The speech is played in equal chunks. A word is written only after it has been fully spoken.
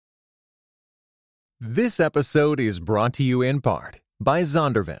This episode is brought to you in part by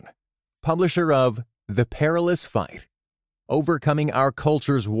Zondervan, publisher of The Perilous Fight, Overcoming Our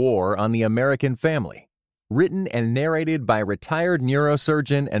Culture's War on the American Family, written and narrated by retired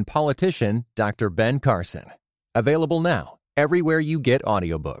neurosurgeon and politician Dr. Ben Carson. Available now everywhere you get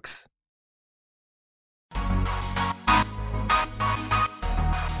audiobooks.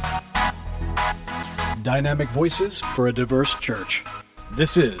 Dynamic voices for a diverse church.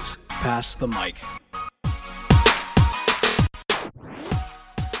 This is Pass the Mic.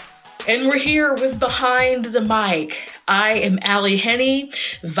 And we're here with Behind the Mic. I am Allie Henney,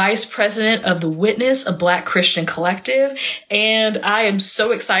 Vice President of The Witness, a Black Christian collective, and I am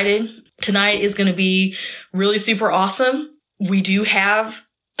so excited. Tonight is going to be really super awesome. We do have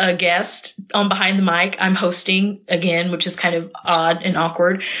a guest on Behind the Mic. I'm hosting again, which is kind of odd and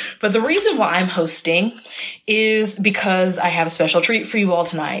awkward. But the reason why I'm hosting is because I have a special treat for you all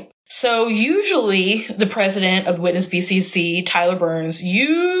tonight. So usually the president of Witness BCC, Tyler Burns, he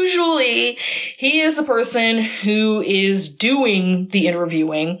is the person who is doing the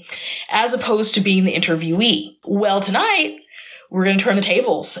interviewing as opposed to being the interviewee. Well, tonight we're going to turn the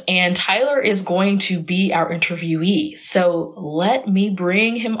tables and Tyler is going to be our interviewee. So let me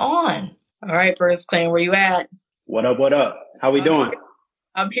bring him on. All right, Burns Clan, where you at? What up? What up? How we doing?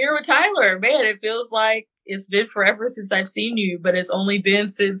 I'm here with Tyler. Man, it feels like it's been forever since I've seen you, but it's only been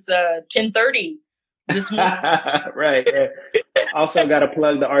since 10:30 this morning. Right. Also got to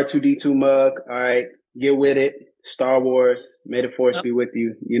plug the R2D2 mug. All right, get with it. Star Wars. May the Force be with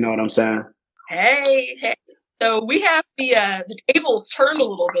you. You know what I'm saying? Hey. So we have the tables turned a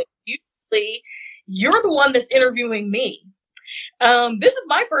little bit. Usually, you're the one that's interviewing me. This is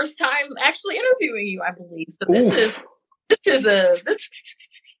my first time actually interviewing you, I believe. So this is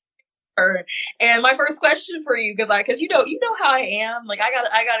and my first question for you, because you know how I am, like I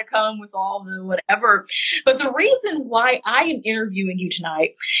gotta come with all the whatever. But the reason why I am interviewing you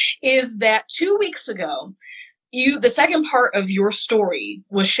tonight is that 2 weeks ago, the second part of your story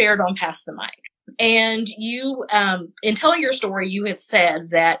was shared on Pass the Mic, and you, in telling your story, you had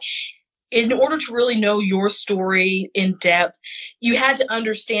said that in order to really know your story in depth, you had to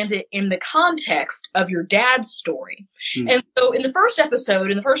understand it in the context of your dad's story. And so in the first episode,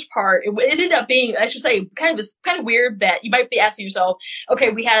 in the first part, it ended up being, I should say, kind of weird that you might be asking yourself, okay,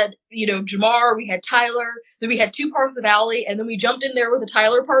 we had, Jamar, we had Tyler, then we had two parts of Allie, and then we jumped in there with the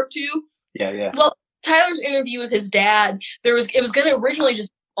Tyler part too. Yeah. Well, Tyler's interview with his dad, it was going to originally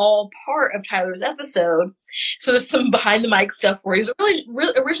just all part of Tyler's episode. So there's some behind the mic stuff where he's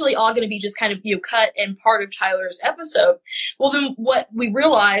really originally all going to be just kind of, cut and part of Tyler's episode. Well, then what we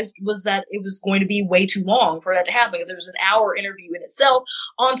realized was that it was going to be way too long for that to happen because there was an hour interview in itself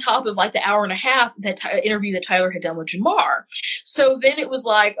on top of like the hour and a half interview that Tyler had done with Jamar. So then it was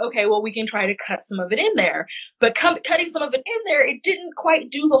like, okay, well, we can try to cut some of it in there, but cutting some of it in there, it didn't quite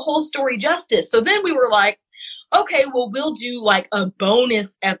do the whole story justice. So then we were like, okay, well, we'll do like a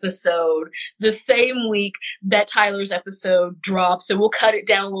bonus episode the same week that Tyler's episode drops. So we'll cut it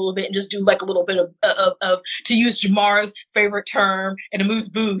down a little bit and just do like a little bit of to use Jamar's favorite term, an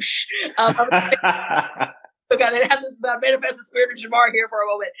amuse-bouche. We got to have this manifest the spirit of Jamar here for a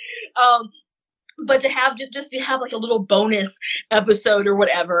moment. But to have just to have like a little bonus episode or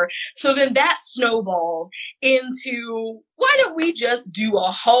whatever. So then that snowballed into, why don't we just do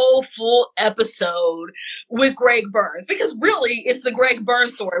a whole full episode with Greg Burns? Because really, it's the Greg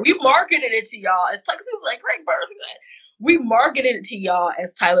Burns story. We marketed it to y'all. It's like people like Greg Burns. We marketed it to y'all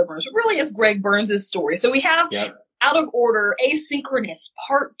as Tyler Burns. Really, it's Greg Burns' story. So we have out of order, asynchronous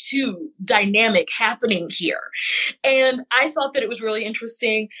part 2 dynamic happening here. And I thought that it was really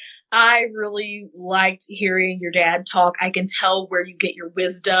interesting. I really liked hearing your dad talk. I can tell where you get your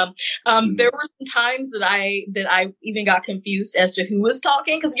wisdom. There were some times that I even got confused as to who was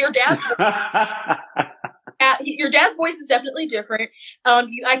talking because your dad's voice is definitely different.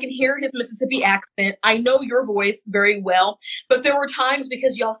 I can hear his Mississippi accent. I know your voice very well, but there were times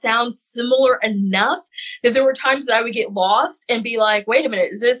because y'all sound similar enough that there were times that I would get lost and be like, "Wait a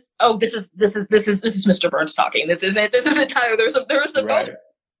minute, is this? Oh, this is Mr. Burns talking. This isn't Tyler." There was some right.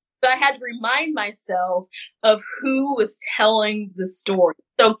 But I had to remind myself of who was telling the story.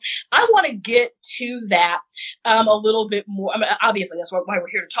 So I want to get to that a little bit more. I mean, obviously, that's why we're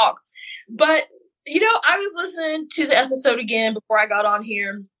here to talk. But, I was listening to the episode again before I got on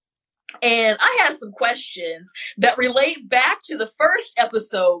here, and I had some questions that relate back to the first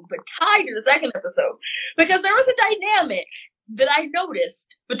episode, but tied to the second episode. Because there was a dynamic that I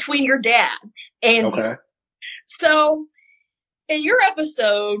noticed between your dad and you. So in your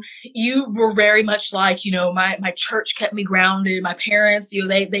episode, you were very much like, my church kept me grounded. My parents,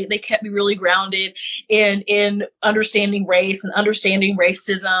 they kept me really grounded in understanding race and understanding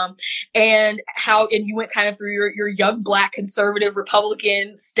racism, and you went kind of through your young Black conservative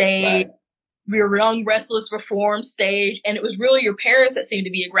Republican stage. Right. Your young restless reform stage, and it was really your parents that seemed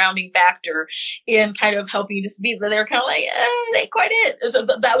to be a grounding factor in kind of helping you to speak. They're kind of like, that ain't quite it. So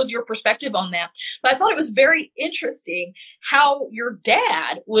that was your perspective on that. But I thought it was very interesting how your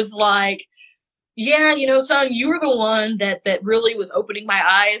dad was like, yeah, son, you were the one that really was opening my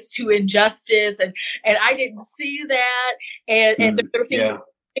eyes to injustice, and I didn't see that, and there were things that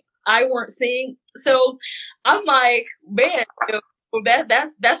I weren't seeing. So I'm like, man,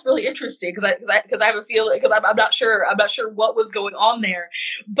 that's really interesting, because I have a feeling, because I'm not sure what was going on there.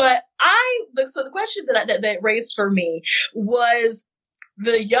 But so the question that raised for me was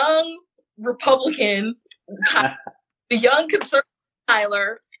the young Republican, the young conservative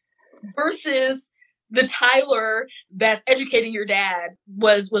Tyler versus the Tyler that's educating your dad,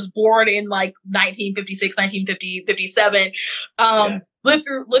 was born in like 1956, 1950, 57, lived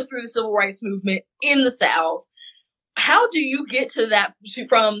through the civil rights movement in the South. How do you get to that,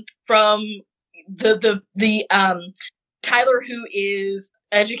 from the Tyler who is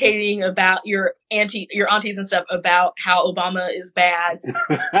educating about your aunties and stuff about how Obama is bad,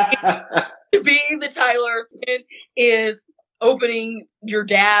 to being the Tyler who is opening your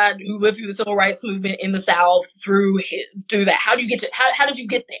dad who lived through the civil rights movement in the South through that? How do you get to how did you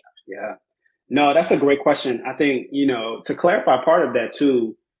get there? Yeah, no, that's a great question. I think, to clarify part of that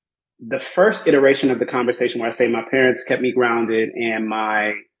too, the first iteration of the conversation where I say my parents kept me grounded, and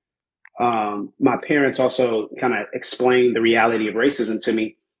my parents also kind of explained the reality of racism to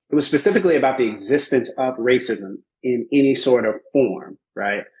me, it was specifically about the existence of racism in any sort of form,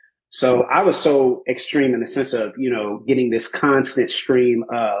 right? So I was so extreme in the sense of, getting this constant stream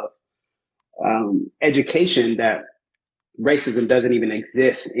of education that racism doesn't even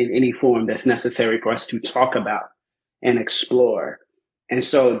exist in any form that's necessary for us to talk about and explore. And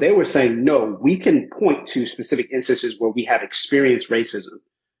so they were saying, no, we can point to specific instances where we have experienced racism.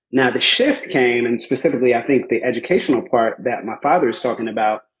 Now, the shift came, and specifically, I think the educational part that my father is talking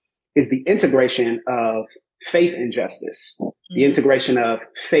about is the integration of faith and justice, the integration of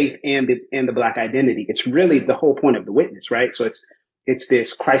faith and the Black identity. It's really the whole point of the witness, right? So it's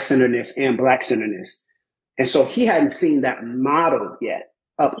this Christ-centeredness and Black-centeredness. And so he hadn't seen that modeled yet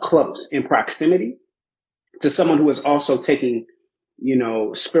up close in proximity to someone who is also taking,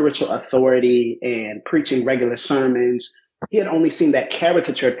 spiritual authority and preaching regular sermons. He had only seen that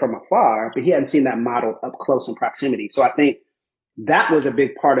caricatured from afar, but he hadn't seen that modeled up close in proximity. So I think that was a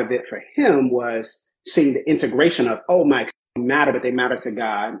big part of it for him, was seeing the integration of, oh, my matter, but they matter to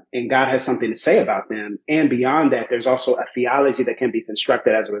God, and God has something to say about them. And beyond that, there's also a theology that can be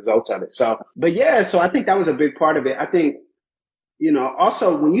constructed as a result of it. So I think that was a big part of it. I think,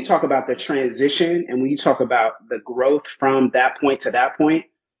 also when you talk about the transition and when you talk about the growth from that point to that point,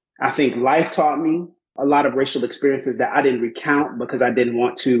 I think life taught me a lot of racial experiences that I didn't recount because I didn't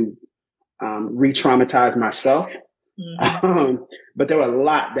want to re-traumatize myself. Mm-hmm. But there were a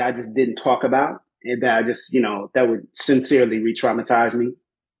lot that I just didn't talk about, and that I just, that would sincerely re-traumatize me.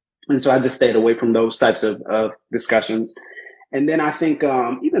 And so I just stayed away from those types of discussions. And then I think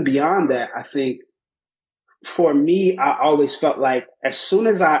even beyond that, I think for me, I always felt like as soon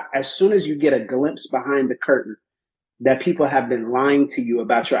as you get a glimpse behind the curtain that people have been lying to you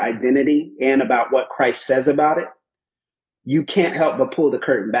about your identity and about what Christ says about it, you can't help but pull the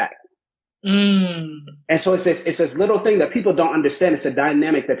curtain back. And so it's this little thing that people don't understand. It's a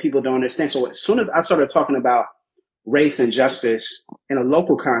dynamic that people don't understand. So as soon as I started talking about race and justice in a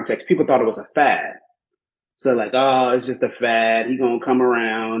local context, people thought it was a fad. So like, oh, it's just a fad. He's going to come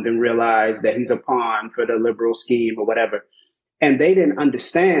around and realize that he's a pawn for the liberal scheme or whatever. And they didn't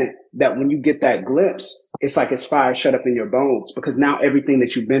understand that when you get that glimpse, it's like it's fire shut up in your bones, because now everything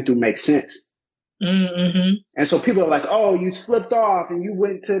that you've been through makes sense. Mm-hmm. And so people are like, oh, you slipped off and you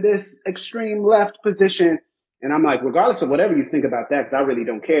went to this extreme left position. And I'm like, regardless of whatever you think about that, because I really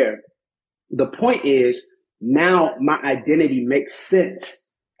don't care. The point is, now my identity makes sense.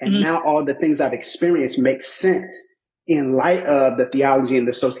 And now all the things I've experienced make sense in light of the theology and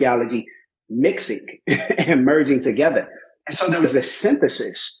the sociology mixing and merging together. And so there was this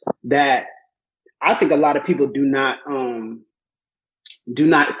synthesis that I think a lot of people do not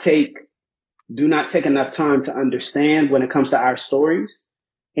take enough time to understand when it comes to our stories.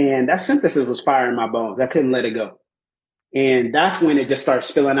 And that synthesis was fire in my bones. I couldn't let it go. And that's when it just started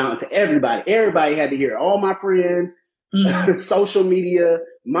spilling out into everybody. Everybody had to hear, all my friends, social media,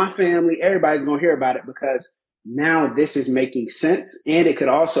 my family, everybody's going to hear about it, because now this is making sense. And it could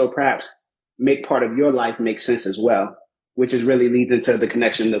also perhaps make part of your life make sense as well, which is really leads into the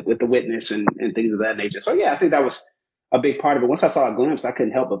connection with the witness and things of that nature. So yeah, I think that was a big part of it. Once I saw a glimpse, I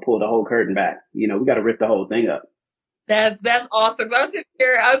couldn't help but pull the whole curtain back. We got to rip the whole thing up. That's awesome. So I was sitting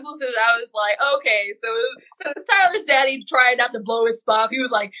here, I was listening, I was like, okay, so it's Tyler's daddy trying not to blow his spot. He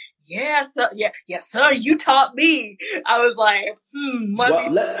was like, yeah, son, you taught me. I was like,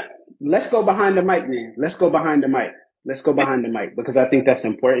 let's go behind the mic, man. Let's go behind the mic because I think that's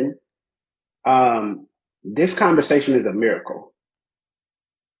important. This conversation is a miracle.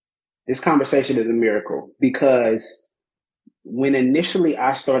 Because when initially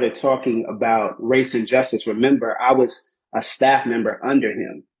I started talking about race and justice, remember, I was a staff member under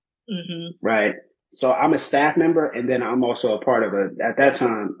him, right? So I'm a staff member, and then I'm also a part of at that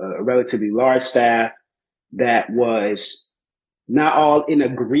time, a relatively large staff that was not all in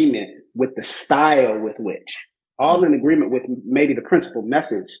agreement with the style with which, all in agreement with maybe the principal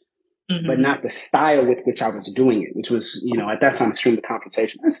message, but not the style with which I was doing it, which was, at that time, extremely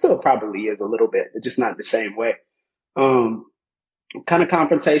confrontational. It still probably is a little bit, but just not the same way. Kind of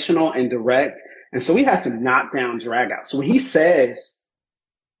confrontational and direct. And so we had some knockdown drag out. So when he says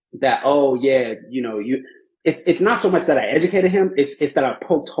that, oh yeah, it's not so much that I educated him, it's that I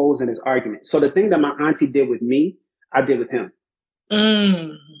poked holes in his argument. So the thing that my auntie did with me, I did with him.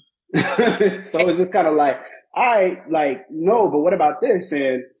 So it's just kind of like, all right, like, no, but what about this?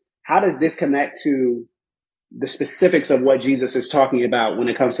 And how does this connect to the specifics of what Jesus is talking about when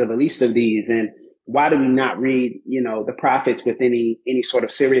it comes to the least of these? And why do we not read, the prophets with any sort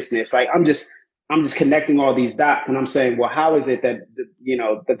of seriousness? Like, I'm just connecting all these dots, and I'm saying, well, how is it that,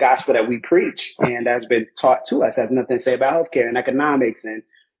 the gospel that we preach and has been taught to us has nothing to say about healthcare and economics and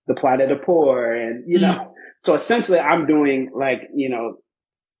the plight of the poor? And, so essentially I'm doing like,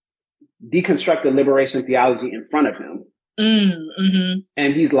 deconstructed liberation theology in front of him.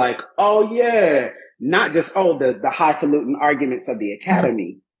 And he's like, oh yeah, not just, the highfalutin arguments of the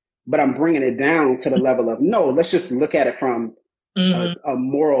academy, but I'm bringing it down to the level of, no, let's just look at it from a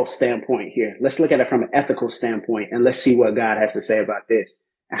moral standpoint here. Let's look at it from an ethical standpoint, and let's see what God has to say about this.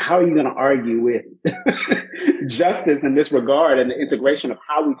 And how are you going to argue with justice in this regard and the integration of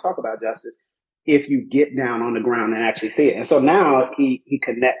how we talk about justice if you get down on the ground and actually see it? And so now he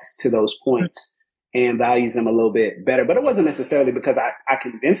connects to those points and values them a little bit better. But it wasn't necessarily because I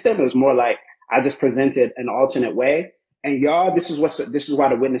convinced him. It was more like I just presented an alternate way. And y'all, this is why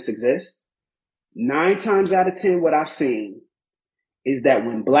the witness exists. 9 times out of 10, what I've seen is that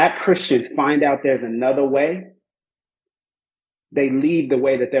when Black Christians find out there's another way, they leave the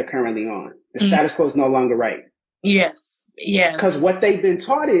way that they're currently on. The status quo is no longer right. Yes. Because what they've been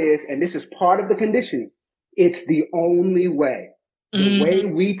taught is, and this is part of the conditioning, it's the only way. The way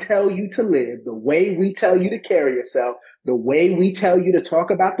we tell you to live, the way we tell you to carry yourself, the way we tell you to talk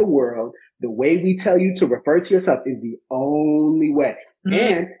about the world, the way we tell you to refer to yourself is the only way.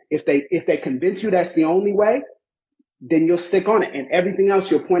 And if they convince you that's the only way, then you'll stick on it, and everything else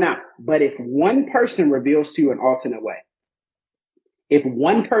you'll point out. But if one person reveals to you an alternate way, if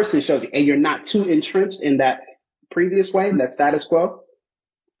one person shows you, and you're not too entrenched in that previous way, that status quo,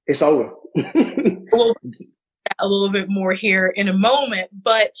 it's over. A little bit more here in a moment,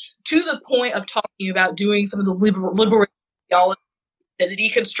 but to the point of talking about doing some of the liberation theology, the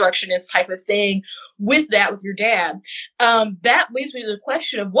deconstructionist type of thing with your dad, that leads me to the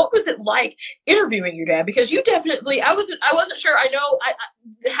question of what was it like interviewing your dad? Because you definitely, I wasn't sure. I know,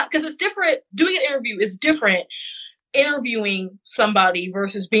 because it's different. Doing an interview is different. Interviewing somebody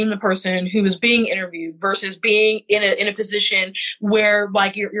versus being the person who is being interviewed versus being in a position where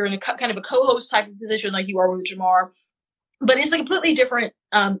like you're in a kind of a co-host type of position like you are with Jamar, but it's a completely different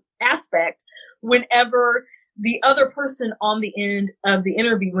aspect whenever the other person on the end of the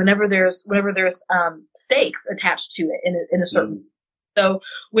interview, whenever there's stakes attached to it in a certain. So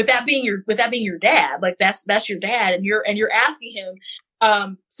with that being your dad, like that's your dad, and you're asking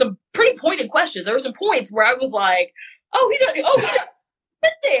him some pretty pointed questions. There were some points where I was like, he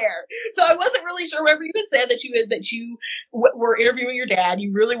been there. So I wasn't really sure. Whenever you had said that you were interviewing your dad,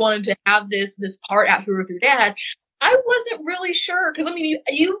 you really wanted to have this part out here with your dad. I wasn't really sure, because I mean,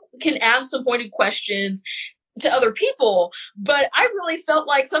 you can ask some pointed questions to other people, but I really felt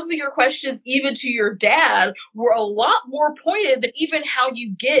like some of your questions, even to your dad, were a lot more pointed than even how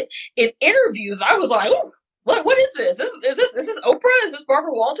you get in interviews. I was like, oh, what is this? Is this Oprah? Is this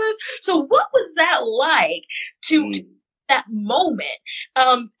Barbara Walters? So what was that like to that moment?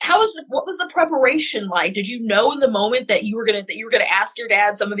 What was the preparation like? Did you know in the moment that you were gonna ask your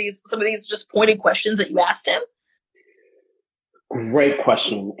dad some of these just pointed questions that you asked him? Great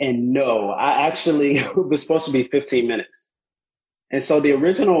question. And no, I actually it was supposed to be 15 minutes. And so the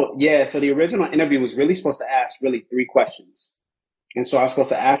original interview was really supposed to ask really three questions. And so I was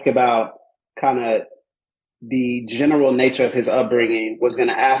supposed to ask about kind of the general nature of his upbringing, was going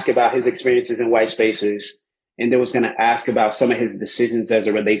to ask about his experiences in white spaces, and then was going to ask about some of his decisions as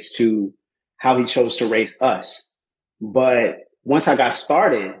it relates to how he chose to raise us. But once I got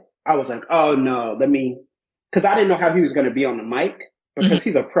started, I was like, oh no, because I didn't know how he was going to be on the mic, because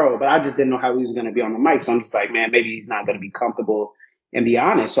he's a pro, but I just didn't know how he was going to be on the mic. So I'm just like, man, maybe he's not going to be comfortable and be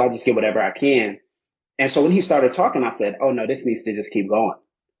honest. So I'll just get whatever I can. And so when he started talking, I said, oh no, this needs to just keep going,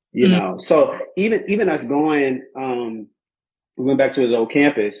 you know? So even us going, we went back to his old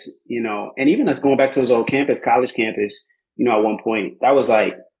campus, you know, and even us going back to his old campus, college campus, you know, at one point that was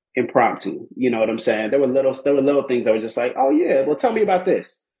like impromptu, you know what I'm saying? There were little things that were just like, oh yeah, well, tell me about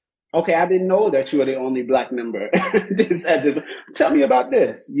this. Okay. I didn't know that you were the only Black member. Tell me about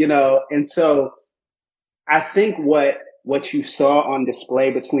this, you know? And so I think what you saw on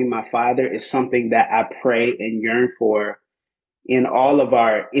display between my father is something that I pray and yearn for in all of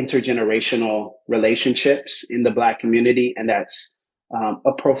our intergenerational relationships in the Black community. And that's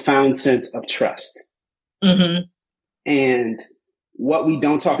a profound sense of trust. Mm-hmm. And what we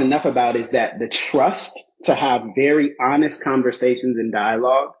don't talk enough about is that the trust to have very honest conversations and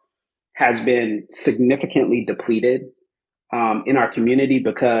dialogue has been significantly depleted in our community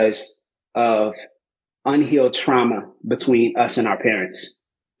because of unhealed trauma between us and our parents.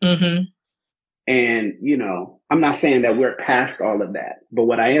 Mm-hmm. And, you know, I'm not saying that we're past all of that, but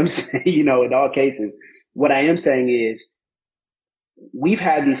what I am saying, you know, in all cases, what I am saying is we've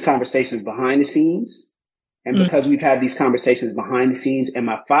had these conversations behind the scenes. And because we've had these conversations behind the scenes, and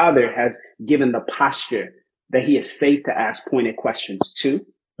my father has given the posture that he is safe to ask pointed questions to,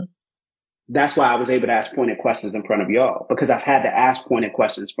 that's why I was able to ask pointed questions in front of y'all, because I've had to ask pointed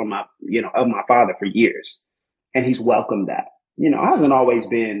questions from of my father for years, and he's welcomed that. You know, it hasn't always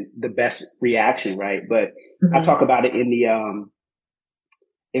been the best reaction, right? But I talk about it in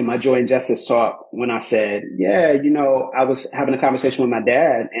my Joy and Justice talk when I said, yeah, you know, I was having a conversation with my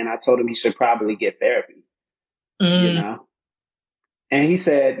dad and I told him he should probably get therapy, you know? And he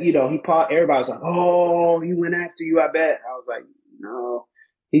said, you know, he paused. Everybody was like, oh, he went after you, I bet. I was like, no.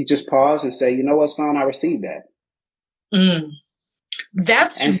 He just paused and said, you know what, son, I received that.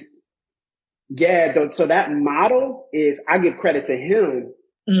 So that model is, I give credit to him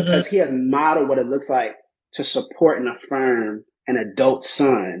because he has modeled what it looks like to support and affirm an adult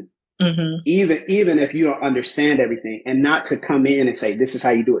son, even if you don't understand everything, and not to come in and say, this is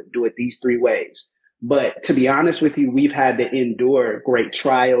how you do it these three ways. But to be honest with you, we've had to endure great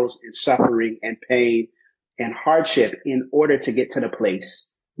trials and suffering and pain and hardship in order to get to the place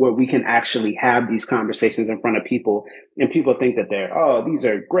where we can actually have these conversations in front of people, and people think that these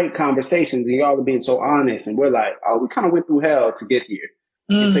are great conversations and y'all are being so honest. And we're like, oh, we kind of went through hell to get here.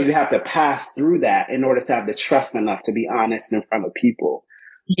 And so you have to pass through that in order to have the trust enough to be honest in front of people.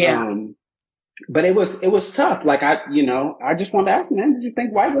 Yeah. But it was tough. Like I just wanted to ask him, man, did you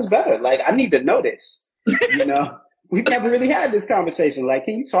think white was better? Like, I need to know this, you know, we've never really had this conversation. Like,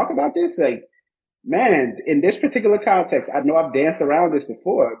 can you talk about this? Like, man, in this particular context, I know I've danced around this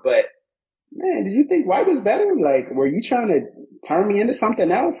before, but man, did you think white was better? Like, were you trying to turn me into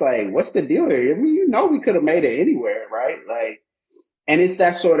something else? Like, what's the deal here? I mean, you know, we could have made it anywhere, right? Like, and it's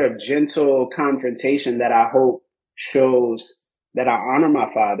that sort of gentle confrontation that I hope shows that I honor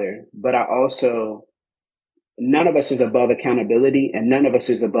my father, but I also, none of us is above accountability and none of us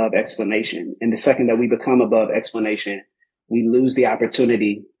is above explanation. And the second that we become above explanation, we lose the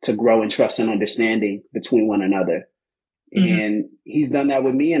opportunity to grow in trust and understanding between one another. And he's done that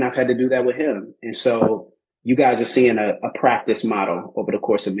with me, and I've had to do that with him. And so you guys are seeing a practice model over the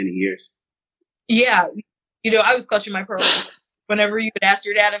course of many years. Yeah. You know, I was clutching my pearl whenever you would ask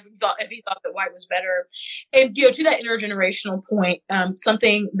your dad if he thought that white was better. And, you know, to that intergenerational point,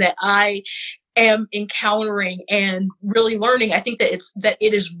 something that I am encountering and really learning, I think that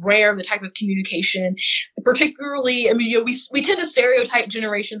it is rare, the type of communication, particularly, I mean, you know, we tend to stereotype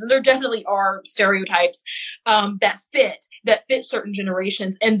generations, and there definitely are stereotypes that fit certain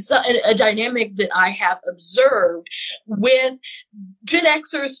generations. And so a dynamic that I have observed with Gen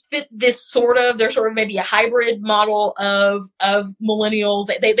Xers fit this they're sort of maybe a hybrid model of millennials.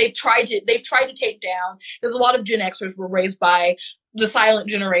 They've tried to take down, there's a lot of Gen Xers were raised by the silent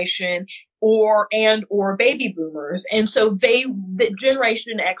generation or baby boomers. And so the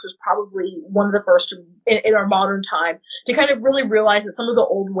Generation X was probably one of the first in our modern time to kind of really realize that some of the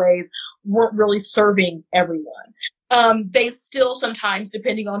old ways weren't really serving everyone. they still sometimes,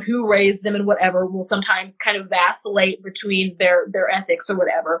 depending on who raised them and whatever, will sometimes kind of vacillate between their ethics or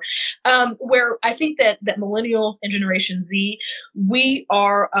whatever. Where I think that millennials and Generation Z, we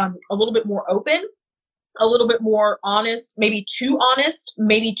are a little bit more open, a little bit more honest, maybe too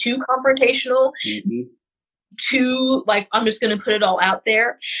confrontational. Mm-hmm. Too, like, I'm just going to put it all out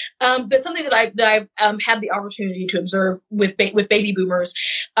there. But something that I've had the opportunity to observe with baby boomers,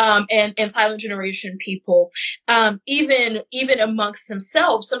 and silent generation people, even amongst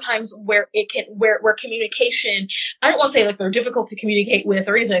themselves, sometimes where communication, I don't want to say like they're difficult to communicate with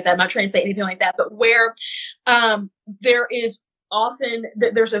or anything like that. I'm not trying to say anything like that, but where, there is often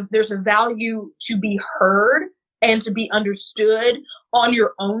that there's a value to be heard and to be understood on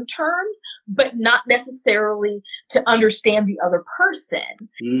your own terms, but not necessarily to understand the other person.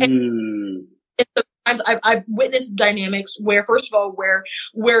 And sometimes I've witnessed dynamics where, first of all,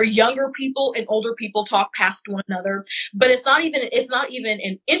 where younger people and older people talk past one another, but it's not even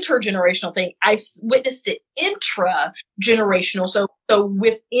an intergenerational thing. I've witnessed it intra-generational. So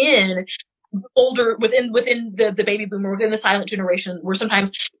within the baby boomer, within the silent generation, where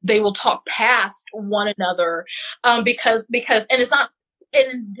sometimes they will talk past one another, because and it's not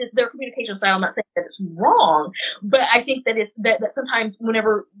in their communication style. I'm not saying that it's wrong, but I think that it's that sometimes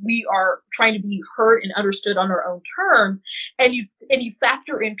whenever we are trying to be heard and understood on our own terms, and you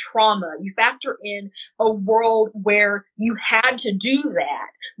factor in trauma, you factor in a world where you had to do that,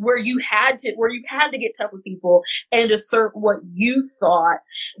 where you had to get tough with people and assert what you thought,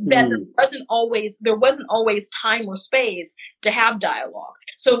 that there wasn't always time or space to have dialogue.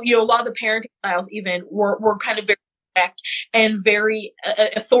 So, a lot of the parenting styles even were kind of very direct and very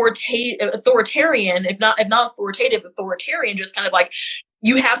authoritarian, if not authoritative, authoritarian, just kind of like,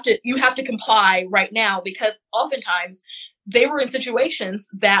 you have to comply right now, because oftentimes they were in situations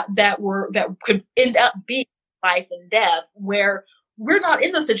that could end up being life and death, where we're not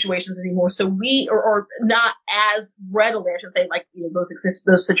in those situations anymore. So we are not as readily, I should say, like,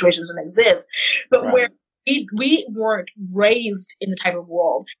 those situations don't exist, but right. Where we weren't raised in the type of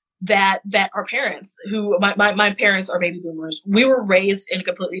world that our parents, who my parents are baby boomers, we were raised in a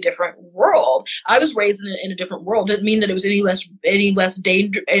completely different world. I was raised in a different world. Didn't mean that it was any less dangerous. Didn't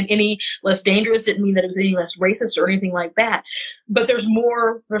mean that it was any less racist or anything like that. But there's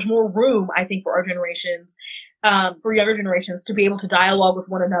more room, I think, for our generations, for younger generations, to be able to dialogue with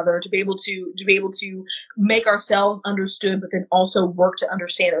one another, to be able to make ourselves understood, but then also work to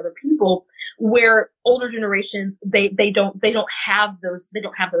understand other people. Where older generations, they don't have those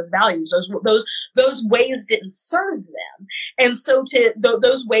values. Those ways didn't serve them, and so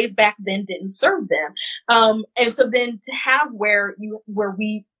those ways back then didn't serve them. And so then to have where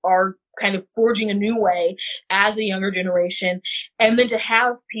we are kind of forging a new way as a younger generation, and then to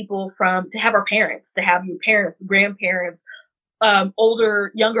have our parents, to have your parents, grandparents,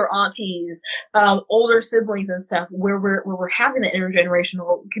 younger aunties, older siblings and stuff, where we're having that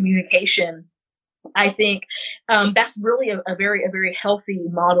intergenerational communication. I think that's really a very healthy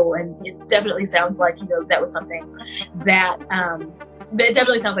model, and it definitely sounds like that was something that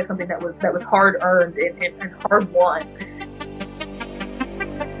definitely sounds like something that was hard earned and hard won.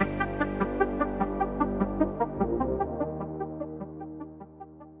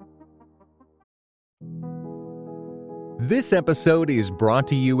 This episode is brought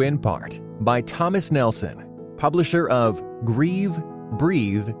to you in part by Thomas Nelson, publisher of Grieve,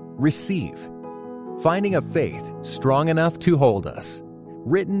 Breathe, Receive. Finding a Faith Strong Enough to Hold Us.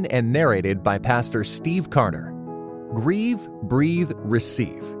 Written and narrated by Pastor Steve Carter. Grieve, Breathe,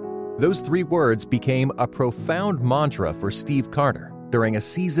 Receive. Those 3 words became a profound mantra for Steve Carter during a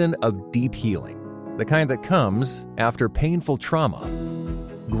season of deep healing, the kind that comes after painful trauma.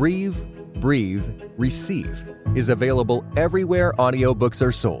 Grieve, Breathe, Receive is available everywhere audiobooks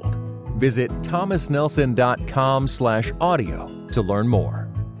are sold. Visit thomasnelson.com/audio to learn more.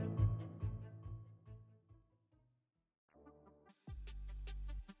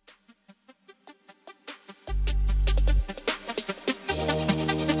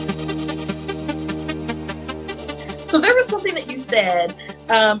 So there was something that you said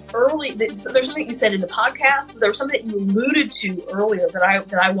early. There's something you said in the podcast. There was something that you alluded to earlier that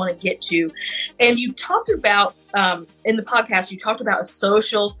I want to get to, and you talked about in the podcast. You talked about a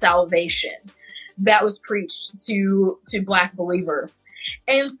social salvation that was preached to Black believers,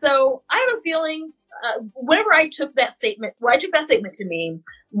 and so I have a feeling. Whenever I took that statement, what I took that statement to mean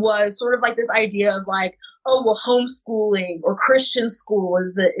was sort of like this idea of like, oh, well, homeschooling or Christian school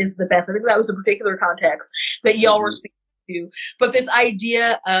is the best. I think that was a particular context that y'all were speaking to, but this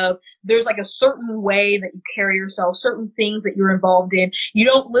idea of there's like a certain way that you carry yourself, certain things that you're involved in. You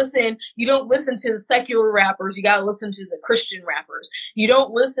don't listen to the secular rappers. You got to listen to the Christian rappers. You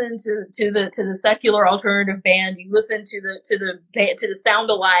don't listen to the secular alternative band. You listen to the sound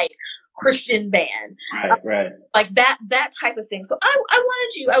alike Christian band. Right. Like that type of thing. So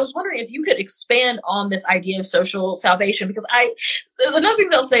I was wondering if you could expand on this idea of social salvation, because there's another thing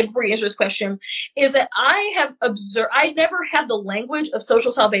that I'll say before you answer this question is that I have observed, I never had the language of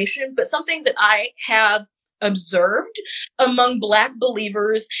social salvation, but something that I have observed among Black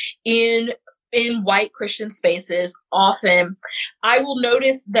believers in white Christian spaces, often I will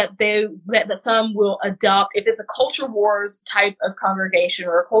notice that that some will adopt, if it's a culture wars type of congregation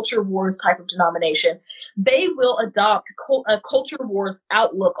or a culture wars type of denomination, they will adopt a culture wars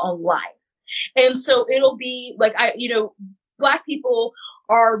outlook on life. And so it'll be like, Black people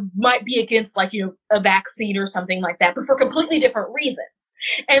might be against a vaccine or something like that, but for completely different reasons.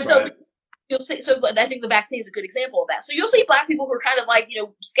 And so you'll see, so I think the vaccine is a good example of that. So you'll see Black people who are kind of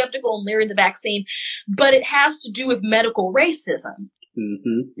skeptical and leery of the vaccine, but it has to do with medical racism.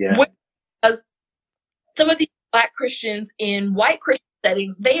 Mm-hmm. Yeah. Because some of these Black Christians in white Christian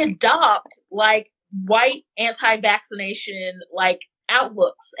settings, they adopt white anti-vaccination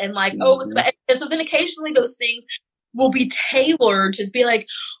outlooks and and so then occasionally those things will be tailored to be like,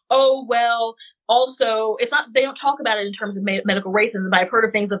 oh, well, also, it's not, they don't talk about it in terms of medical racism, but I've heard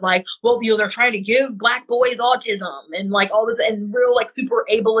of things of they're trying to give Black boys autism and all this and real super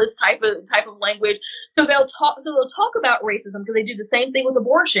ableist type of language. So they'll talk about racism because they do the same thing with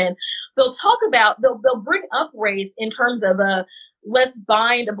abortion. They'll bring up race in terms of let's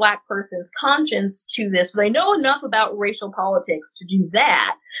bind a Black person's conscience to this. So they know enough about racial politics to do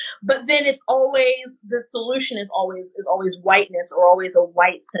that. But then it's always, the solution is always whiteness, or always a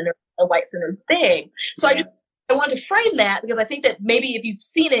white-centered thing. So I wanted to frame that because I think that maybe if you've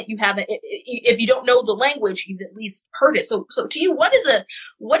seen it, you haven't, if you don't know the language, you've at least heard it. So to you, what is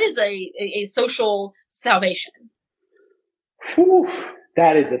a social salvation? Whew,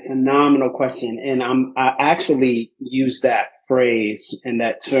 that is a phenomenal question. And I actually use that phrase and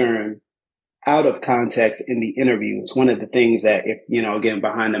that term out of context in the interview. It's one of the things that again,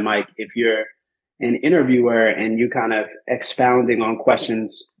 behind the mic, if you're an interviewer and you kind of expounding on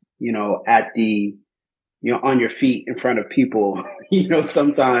questions, at the, on your feet in front of people,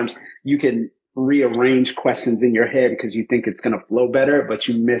 sometimes you can rearrange questions in your head because you think it's going to flow better, but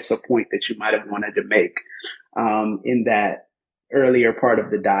you miss a point that you might have wanted to make, in that earlier part of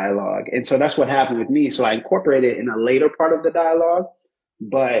the dialogue. And so that's what happened with me. So I incorporated it in a later part of the dialogue,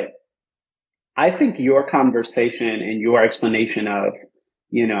 but I think your conversation and your explanation of,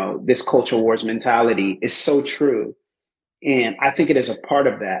 this culture wars mentality is so true. And I think it is a part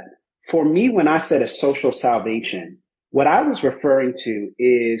of that. For me, when I said a social salvation, what I was referring to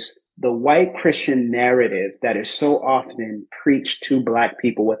is the white Christian narrative that is so often preached to Black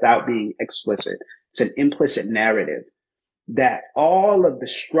people without being explicit. It's an implicit narrative that all of the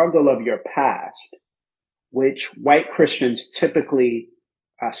struggle of your past, which white Christians typically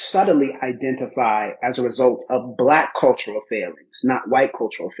subtly identify as a result of Black cultural failings, not white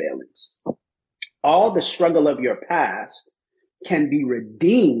cultural failings. All the struggle of your past can be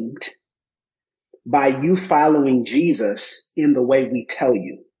redeemed by you following Jesus in the way we tell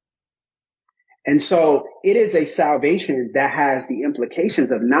you. And so it is a salvation that has the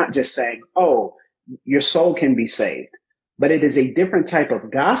implications of not just saying, oh, your soul can be saved, but it is a different type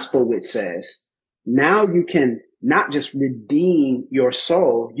of gospel which says, now you can not just redeem your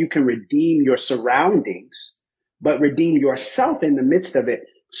soul, you can redeem your surroundings, but redeem yourself in the midst of it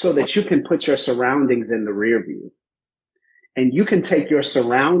so that you can put your surroundings in the rear view. And you can take your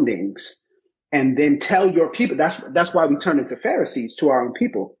surroundings and then tell your people. That's why we turn into Pharisees to our own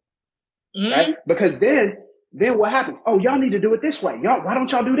people, right? Because then what happens? Oh, y'all need to do it this way. Y'all, why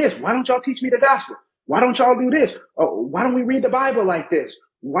don't y'all do this? Why don't y'all teach me the gospel? Why don't y'all do this? Oh, why don't we read the Bible like this?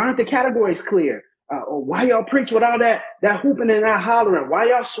 Why aren't the categories clear? Why y'all preach with all that hooping and that hollering? Why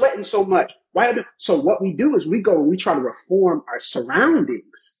y'all sweating so much? So what we do is we go and we try to reform our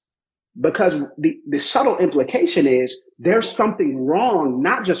surroundings, because the subtle implication is there's something wrong,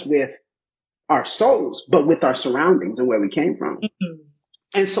 not just with our souls, but with our surroundings and where we came from. Mm-hmm.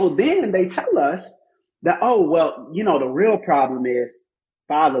 And so then they tell us that, oh, well, the real problem is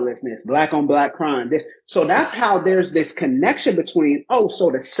fatherlessness, Black on Black crime, this. So that's how there's this connection between, so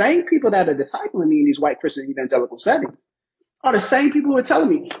the same people that are discipling me in these white Christian evangelical settings are the same people who are telling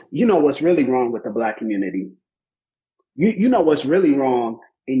me, what's really wrong with the Black community. You know what's really wrong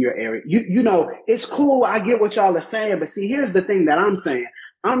in your area. It's cool. I get what y'all are saying, but see, here's the thing that I'm saying.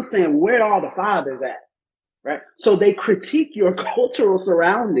 I'm saying, where are all the fathers at? right? So they critique your cultural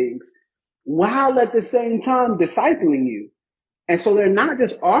surroundings while at the same time discipling you. And so they're not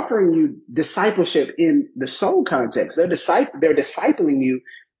just offering you discipleship in the soul context. They're discipling you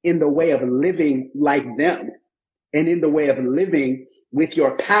in the way of living like them and in the way of living with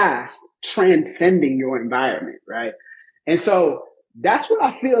your past transcending your environment, right? And so that's what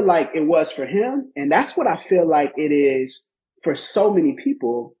I feel like it was for him. And that's what I feel like it is for so many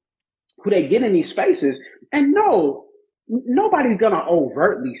people who they get in these spaces. And no, nobody's going to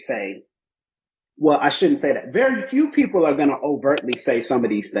overtly say, well, I shouldn't say that. Very few people are going to overtly say some of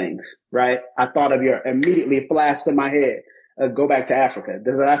these things, right? I thought of your immediately flashed in my head. Go back to Africa.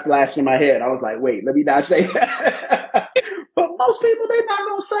 Does that flash in my head? I was like, wait, let me not say that. But most people, they're not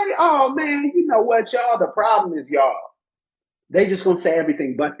going to say, oh man, you know what, y'all, the problem is y'all. They just going to say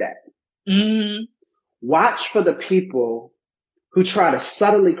everything but that. Mm-hmm. Watch for the people who try to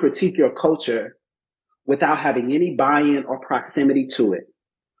subtly critique your culture without having any buy-in or proximity to it.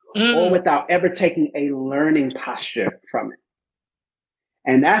 Or without ever taking a learning posture from it.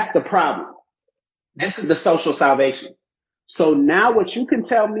 And that's the problem. This is the social salvation. So now what you can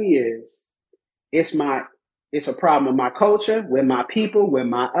tell me is, it's a problem with my culture, with my people, with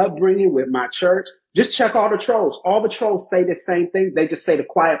my upbringing, with my church. Just check all the trolls. All the trolls say the same thing. They just say the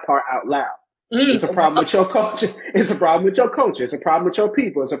quiet part out loud. It's a problem with your culture. It's a problem with your culture. It's a problem with your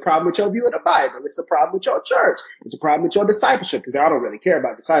people. It's a problem with your view of the Bible. It's a problem with your church. It's a problem with your discipleship, because y'all don't really care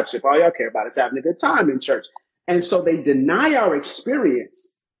about discipleship. All y'all care about is having a good time in church. And so they deny our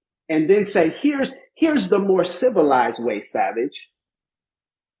experience and then say, here's the more civilized way, Savage.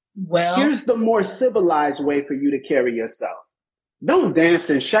 Well, here's the more civilized way for you to carry yourself. Don't dance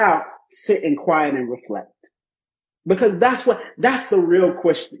and shout, sit in quiet and reflect. Because that's the real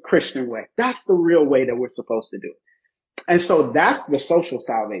Christian way. That's the real way that we're supposed to do it. And so that's the social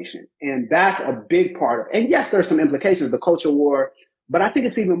salvation. And that's a big part of it. And yes, there's some implications of the culture war, but I think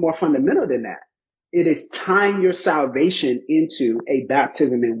it's even more fundamental than that. It is tying your salvation into a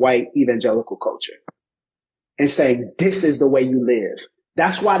baptism in white evangelical culture and saying, this is the way you live.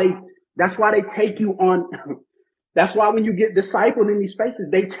 That's why they take you on. That's why when you get discipled in these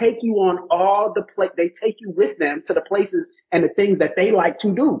spaces, they take you on they take you with them to the places and the things that they like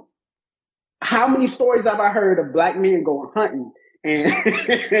to do. How many stories have I heard of black men going hunting and,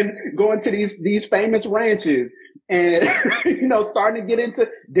 and going to these famous ranches and, starting to get into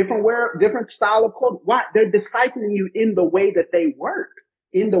different style of clothing? Why? They're discipling you in the way that they work,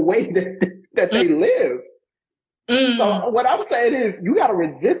 in the way that they live. So what I'm saying is, you got to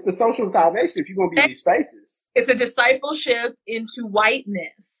resist the social salvation if you're going to be in these spaces. It's a discipleship into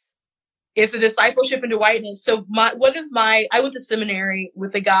whiteness. It's a discipleship into whiteness. So I went to seminary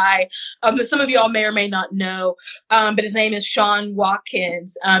with a guy that some of y'all may or may not know, but his name is Sean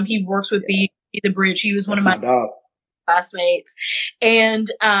Watkins. He works with Be the Bridge. He was one of my classmates,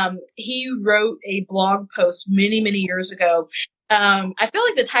 and he wrote a blog post many, many years ago. I feel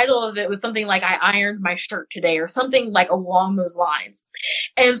like the title of it was something like "I ironed my shirt today" or something like along those lines.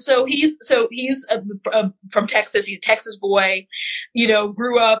 And so he's from Texas. He's a Texas boy,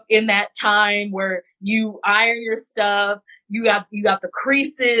 grew up in that time where you iron your stuff. You got the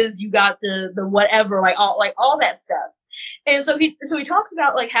creases, you got the whatever, all that stuff. And so he talks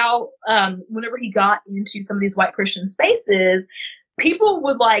about like how, whenever he got into some of these white Christian spaces, people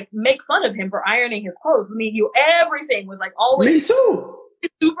would like make fun of him for ironing his clothes. I mean, everything was like always me too,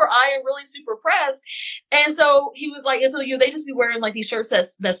 super iron, really super pressed. And so he was like, and so they just be wearing like these shirts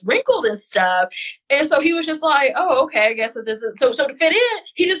that's wrinkled and stuff. And so he was just like, oh, okay, I guess that this is so to fit in.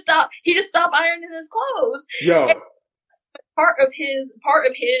 He just stopped ironing his clothes. Yo, and part of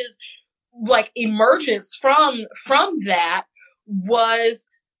his like emergence from that was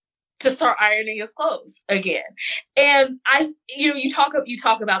to start ironing his clothes again. And you talk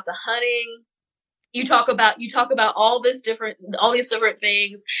about the hunting, you talk about all these different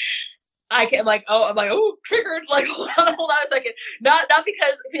things. I'm like, triggered. Like, hold on a second. Not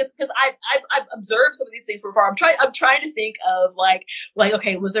because I've observed some of these things before. I'm trying to think of like,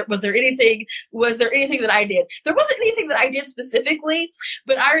 okay, was there anything that I did? There wasn't anything that I did specifically,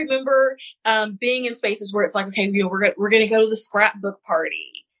 but I remember, being in spaces where it's like, okay, we're going to go to the scrapbook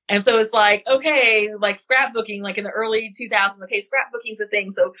party. And so it's like, okay, like scrapbooking, like in the early 2000s, okay, scrapbooking's a thing.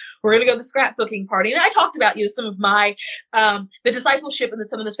 So we're going to go to the scrapbooking party. And I talked about, some of my, the discipleship and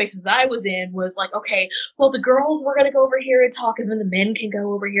some of the spaces that I was in was like, okay, well, the girls were going to go over here and talk, and then the men can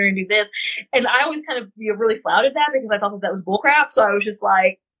go over here and do this. And I always kind of really flouted that because I thought that was bullcrap. So I was just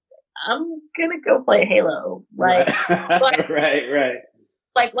like, I'm going to go play Halo. Like, right.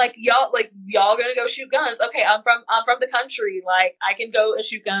 y'all gonna go shoot guns. Okay, I'm from the country. Like, I can go and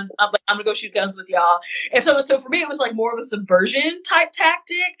shoot guns. I'm gonna go shoot guns with y'all. And so for me, it was like more of a subversion type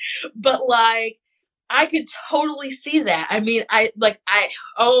tactic. But like, I could totally see that. I mean,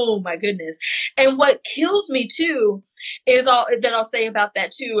 oh my goodness. And what kills me too is all that I'll say about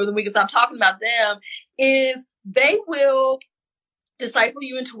that too, and then we can stop talking about them, is they will disciple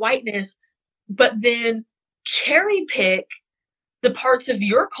you into whiteness, but then cherry pick the parts of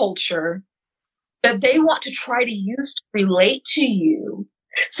your culture that they want to try to use to relate to you.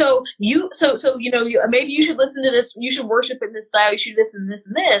 So maybe you should listen to this, you should worship in this style, you should listen to this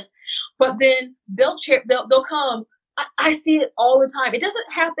and this, but then they'll come. I see it all the time. It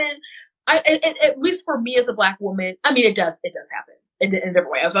doesn't happen. At least for me as a Black woman, I mean, it does happen in a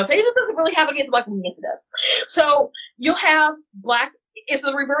different way. I was going to say, this doesn't really happen against a Black woman. Yes, it does. So you'll have it's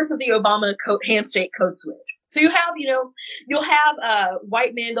the reverse of the Obama handshake code switch. So you have, you'll have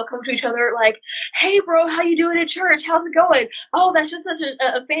white men, they'll come to each other like, hey bro, how you doing at church? How's it going? Oh, that's just such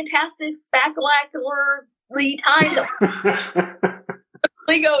a fantastic spectacularly timed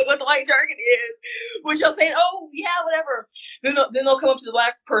lingo, what the white jargon is, which you'll say, oh yeah, whatever. Then they'll come up to the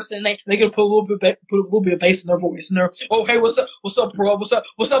Black person, they can put a little bit of bass in their voice, and they're, oh hey, what's up bro, what's up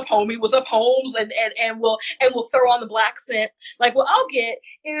homie, what's up Holmes, and we'll throw on the Black scent. Like, what I'll get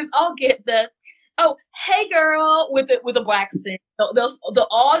the, oh hey girl, with a Black scent. They'll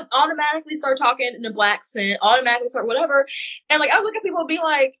all automatically start talking in a Black scent, automatically start whatever, and like, I look at people and be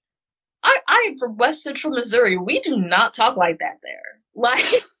like, I am from West Central Missouri. We do not talk like that there.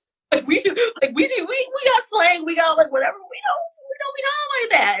 Like we do, we got slang, we got like whatever, we don't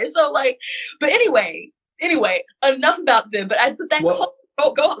like that. And so like, but anyway, enough about them. But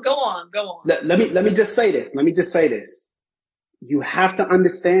go on. Let me just say this. You have to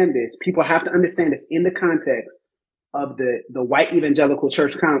understand this. People have to understand this in the context of the white evangelical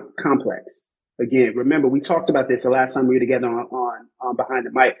church complex. Again, remember, we talked about this the last time we were together on Behind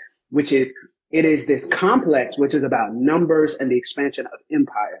the Mic, which is, it is this complex, which is about numbers and the expansion of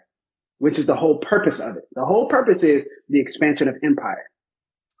empire, which is the whole purpose of it. The whole purpose is the expansion of empire.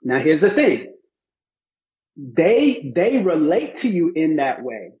 Now, here's the thing. They relate to you in that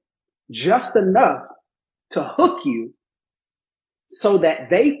way just enough to hook you so that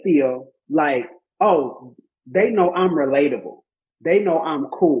they feel like, oh, they know I'm relatable. They know I'm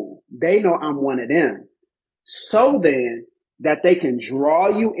cool. They know I'm one of them. So then that they can draw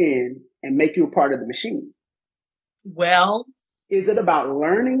you in and make you a part of the machine. Well, is it about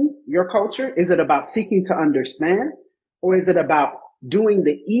learning your culture? Is it about seeking to understand? Or is it about doing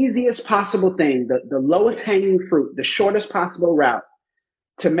the easiest possible thing, the lowest hanging fruit, the shortest possible route,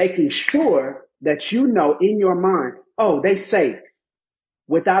 to making sure that you know in your mind, oh, they safe,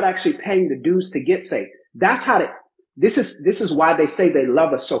 without actually paying the dues to get safe? That's how this is why they say they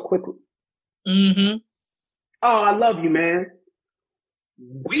love us so quickly. Mm-hmm. Oh, I love you, man.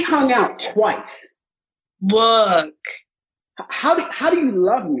 We hung out twice. Look. How do you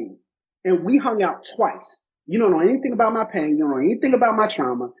love me? And we hung out twice. You don't know anything about my pain. You don't know anything about my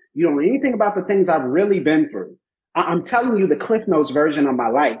trauma. You don't know anything about the things I've really been through. I'm telling you the Cliff Notes version of my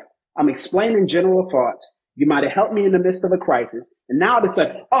life. I'm explaining general thoughts. You might have helped me in the midst of a crisis. And now it's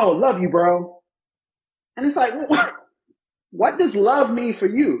like, oh, love you, bro. And it's like, what does love mean for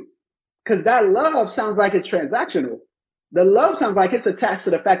you? Because that love sounds like it's transactional. The love sounds like it's attached to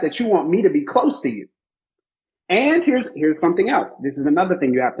the fact that you want me to be close to you. And here's something else. This is another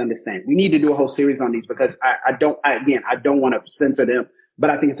thing you have to understand. We need to do a whole series on these because I don't want to censor them, but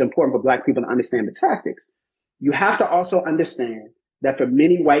I think it's important for Black people to understand the tactics. You have to also understand that for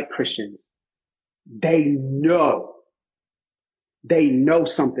many white Christians, they know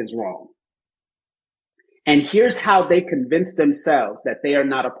something's wrong. And here's how they convince themselves that they are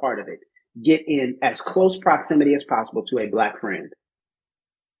not a part of it. Get in as close proximity as possible to a Black friend.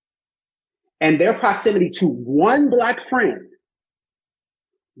 And their proximity to one Black friend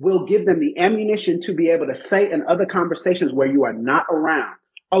will give them the ammunition to be able to say in other conversations where you are not around,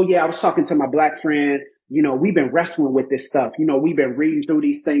 oh yeah, I was talking to my Black friend, we've been wrestling with this stuff, we've been reading through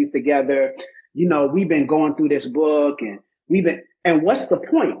these things together, we've been going through this book, and and what's the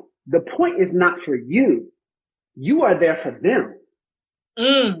point? The point is not for you. You are there for them.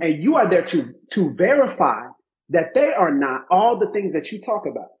 And you are there to verify that they are not all the things that you talk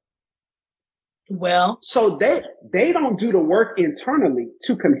about. Well, so they don't do the work internally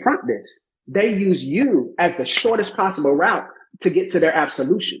to confront this. They use you as the shortest possible route to get to their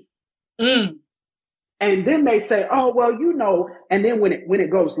absolution. And then they say, oh, well, and then when it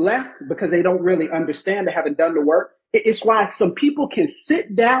goes left, because they don't really understand, they haven't done the work. It's why some people can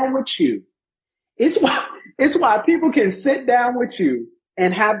sit down with you. It's why people can sit down with you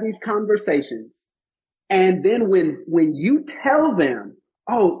and have these conversations. And then when you tell them,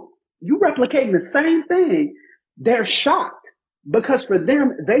 oh, you replicating the same thing, they're shocked because for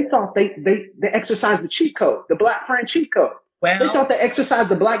them, they thought they exercised the cheat code, the Black friend cheat code. Well, they thought they exercised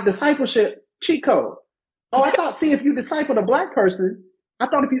the Black discipleship cheat code. Oh, I thought, see, if you discipled a Black person, I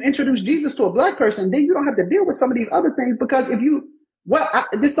thought if you introduce Jesus to a Black person, then you don't have to deal with some of these other things because if you,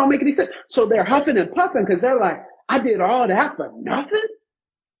 this don't make any sense. So they're huffing and puffing because they're like, I did all that for nothing?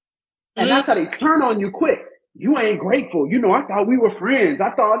 And that's how they turn on you quick. You ain't grateful. You know, I thought we were friends.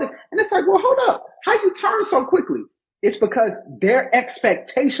 I thought this. And it's like, well, hold up. How you turn so quickly? It's because their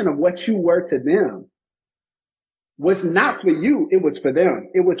expectation of what you were to them was not for you. It was for them.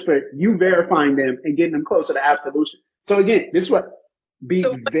 It was for you verifying them and getting them closer to absolution. So again, this is what, be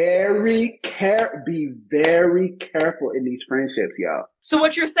very careful in these friendships, y'all. So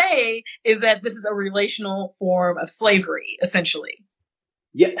what you're saying is that this is a relational form of slavery, essentially.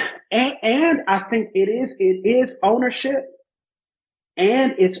 Yeah, and I think it is ownership,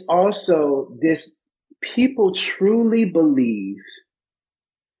 and it's also this people truly believe,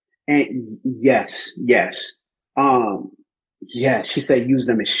 and yes, she said use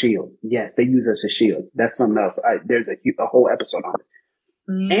them as shield. Yes, they use us as shields. That's something else. There's a whole episode on it.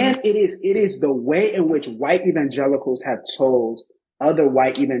 And it is the way in which white evangelicals have told other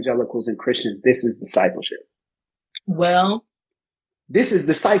white evangelicals and Christians, this is discipleship. Well, this is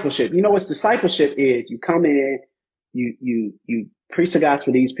discipleship. You know what discipleship is? You come in, you preach the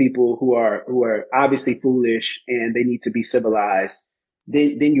gospel to these people who are obviously foolish and they need to be civilized.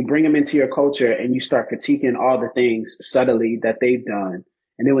 Then you bring them into your culture and you start critiquing all the things subtly that they've done.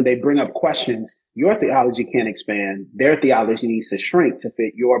 And then when they bring up questions, your theology can't expand. Their theology needs to shrink to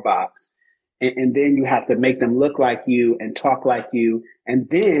fit your box. And then you have to make them look like you and talk like you. And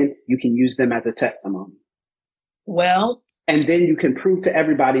then you can use them as a testimony. Well, and then you can prove to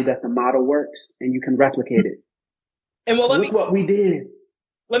everybody that the model works and you can replicate it. And well, look what we did.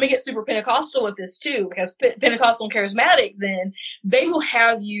 Let me get super Pentecostal with this too, because Pentecostal and charismatic, then they will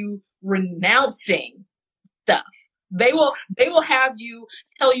have you renouncing stuff. They will have you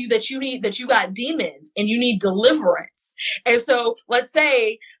tell you that you got demons and you need deliverance. And so let's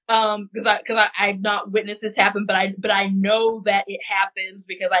say, because I've not witnessed this happen, but I know that it happens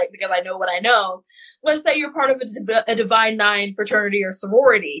because I know what I know. Let's say you're part of a Divine Nine fraternity or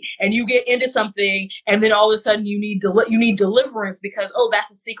sorority, and you get into something, and then all of a sudden you need deliverance because that's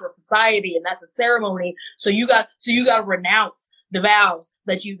a secret society and that's a ceremony. So you got to renounce the vows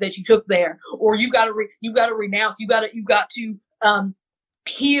that you took there, or you got to renounce. You got to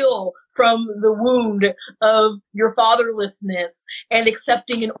heal from the wound of your fatherlessness and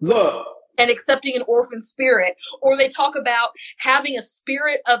accepting an orphan spirit. Or they talk about having a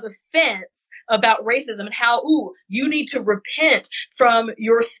spirit of offense about racism and how, you need to repent from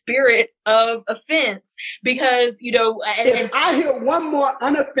your spirit of offense because, if I hear one more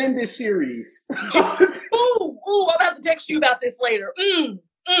unoffended series. I'm about to text you about this later.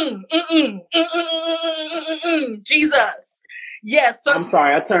 Jesus. Yes. So I'm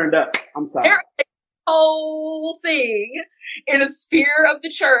sorry. I turned up. I'm sorry. There's a whole thing in a sphere of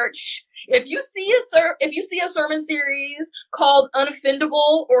the church. If you see a sermon series called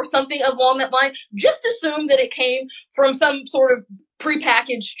Unoffendable or something along that line, just assume that it came from some sort of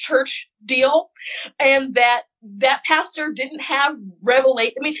prepackaged church deal, and that pastor didn't have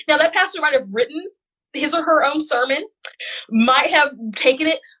revelation. I mean, now that pastor might have written his or her own sermon, might have taken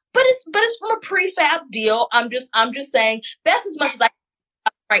it, but it's from a prefab deal. I'm just saying that's as much as I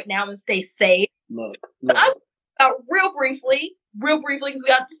can right now and stay safe. Look. But I real briefly, because we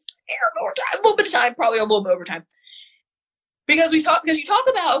got a little bit of time, probably a little bit over time. Because you talk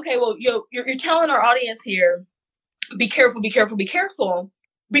about, okay, well, you're telling our audience here, be careful.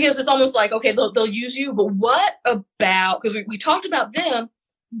 Because it's almost like, okay, they'll use you, but what about, because we talked about them,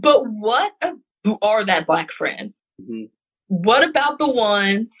 but what who are that Black friend? Mm-hmm. What about the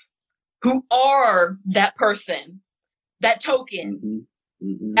ones who are that person, that token? Mm-hmm.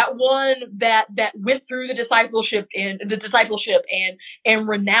 Mm-hmm. That one that went through the discipleship and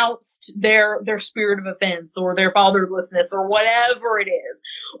renounced their spirit of offense or their fatherlessness or whatever it is,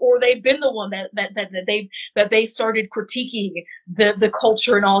 or they've been the one that they started critiquing the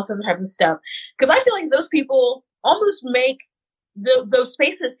culture and all this other type of stuff. Because I feel like those people almost make those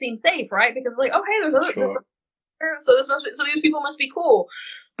spaces seem safe, right? Because like, okay, there's other, sure. so these people must be cool.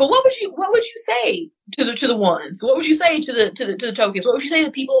 But what would you say to the ones? What would you say to the tokens? What would you say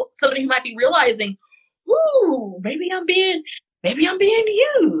to people, somebody who might be realizing, maybe I'm being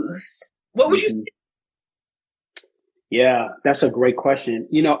used? What would you say? Yeah, that's a great question.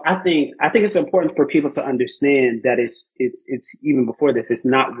 I think it's important for people to understand that it's even before this, it's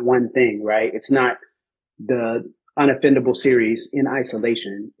not one thing, right? It's not the unoffendable series in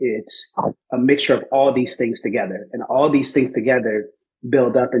isolation. It's a mixture of all these things together, and all these things together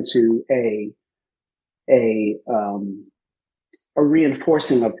build up into a um, a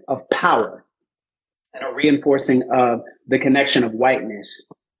reinforcing of power and a reinforcing of the connection of whiteness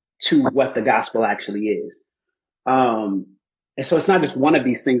to what the gospel actually is. Um, and so it's not just one of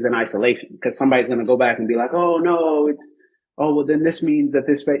these things in isolation, because somebody's going to go back and be like, oh no, oh, well, then this means that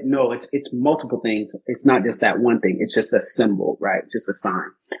this, no, it's multiple things. It's not just that one thing. It's just a symbol, right? Just a sign.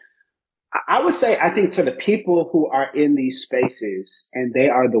 I would say, I think to the people who are in these spaces and they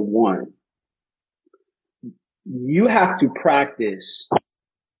are the one, you have to practice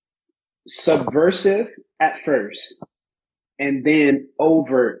subversive at first and then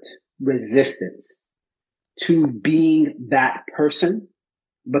overt resistance to being that person,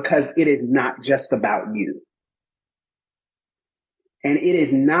 because it is not just about you. And it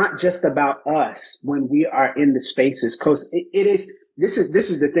is not just about us when we are in the spaces. Cause this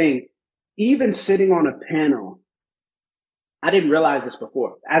is the thing. Even sitting on a panel, I didn't realize this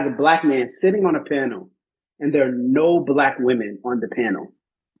before. As a black man sitting on a panel and there are no black women on the panel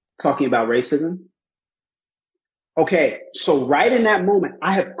talking about racism. Okay, so right in that moment,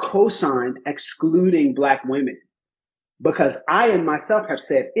 I have co-signed excluding black women, because I and myself have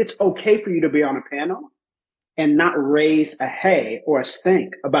said it's okay for you to be on a panel and not raise a hey or a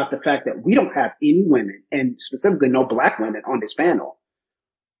stink about the fact that we don't have any women, and specifically no black women, on this panel.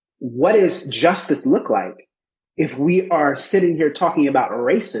 What does justice look like if we are sitting here talking about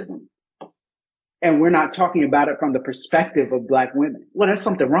racism and we're not talking about it from the perspective of black women? Well, there's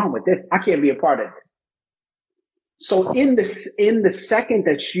something wrong with this. I can't be a part of this. So in the second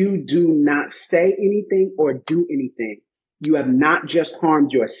that you do not say anything or do anything, you have not just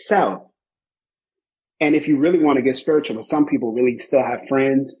harmed yourself. And if you really want to get spiritual, some people really still have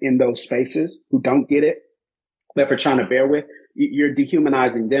friends in those spaces who don't get it, that we're trying to bear with, you're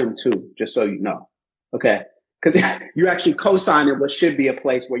dehumanizing them too, just so you know. Okay. Because you're actually co-signing what should be a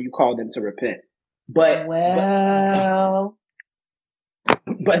place where you call them to repent. But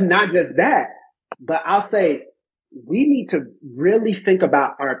not just that, but I'll say we need to really think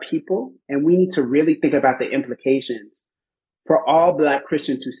about our people, and we need to really think about the implications for all black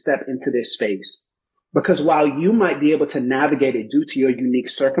Christians who step into this space. Because while you might be able to navigate it due to your unique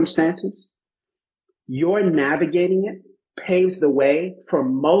circumstances, your navigating it paves the way for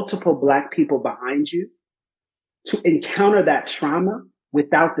multiple black people behind you to encounter that trauma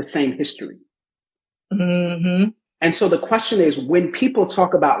without the same history. Mm-hmm. And so the question is, when people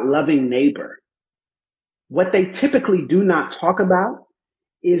talk about loving neighbor, what they typically do not talk about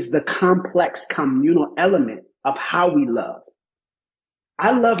is the complex communal element of how we love.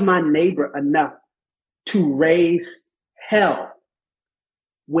 I love my neighbor enough to raise hell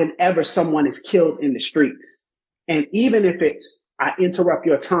whenever someone is killed in the streets. And even if it's, I interrupt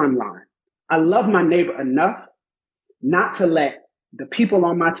your timeline, I love my neighbor enough not to let the people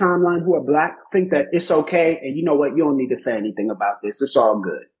on my timeline who are black think that it's okay. And you know what? You don't need to say anything about this. It's all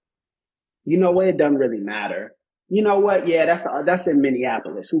good. You know what? It doesn't really matter. You know what? Yeah, that's in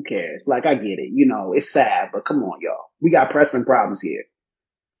Minneapolis. Who cares? Like, I get it. You know, it's sad, but come on, y'all. We got pressing problems here.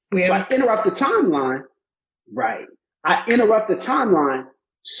 So I interrupt the timeline. Right. I interrupt the timeline.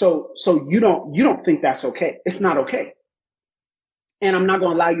 So you don't think that's okay. It's not okay. And I'm not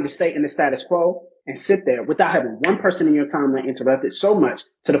going to allow you to stay in the status quo and sit there without having one person in your timeline interrupted so much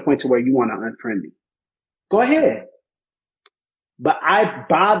to the point to where you want to unfriend me. Go ahead. But I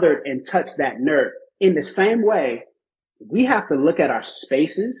bothered and touched that nerve. In the same way, we have to look at our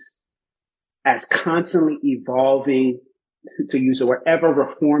spaces as constantly evolving, to use the word, ever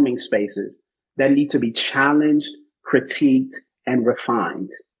reforming spaces that need to be challenged, critiqued, and refined.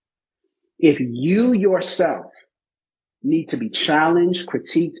 If you yourself need to be challenged,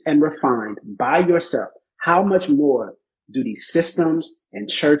 critiqued, and refined by yourself, how much more do these systems and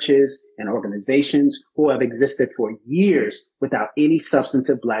churches and organizations who have existed for years without any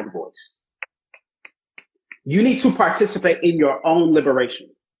substantive black voice? You need to participate in your own liberation.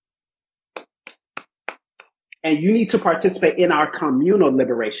 And you need to participate in our communal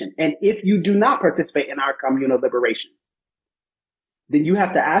liberation. And if you do not participate in our communal liberation, then you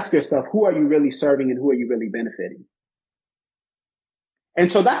have to ask yourself, who are you really serving and who are you really benefiting?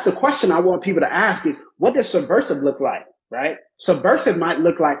 And so that's the question I want people to ask is, what does subversive look like, right? Subversive might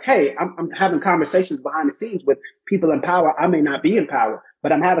look like, hey, I'm having conversations behind the scenes with people in power. I may not be in power,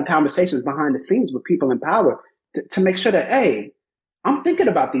 but I'm having conversations behind the scenes with people in power to make sure that, hey, I'm thinking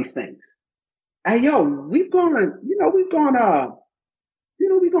about these things. Hey, yo, we've gone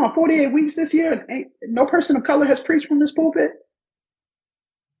 48 weeks this year and ain't, no person of color has preached from this pulpit.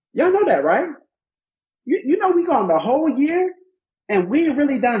 Y'all know that, right? You know we gone the whole year and we ain't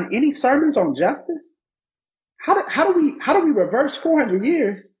really done any sermons on justice. How do we reverse 400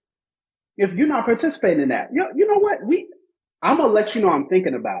 years if you're not participating in that? You know what? I'm gonna let you know I'm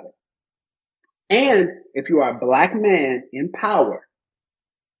thinking about it. And if you are a black man in power,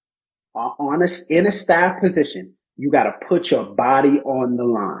 in a staff position, you got to put your body on the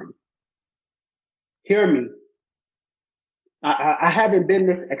line. Hear me. I haven't been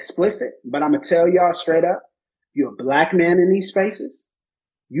this explicit, but I'm going to tell y'all straight up, you're a black man in these spaces,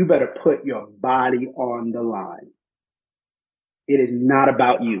 you better put your body on the line. It is not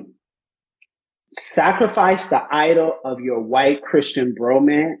about you. Sacrifice the idol of your white Christian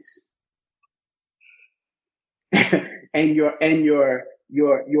bromance and your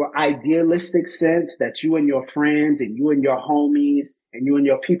idealistic sense that you and your friends and you and your homies and you and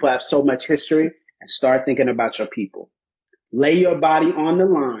your people have so much history, and start thinking about your people. Lay your body on the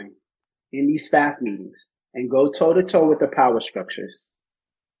line in these staff meetings and go toe to toe with the power structures.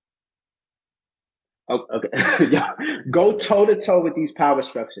 Okay. Go toe to toe with these power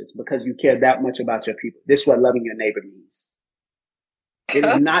structures because you care that much about your people. This is what loving your neighbor means. It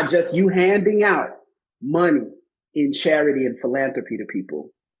is not just you handing out money in charity and philanthropy to people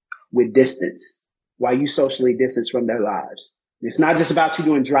with distance while you socially distance from their lives. It's not just about you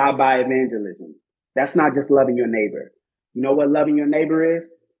doing drive-by evangelism. That's not just loving your neighbor. You know what loving your neighbor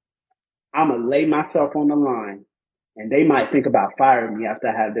is? I'm going to lay myself on the line, and they might think about firing me after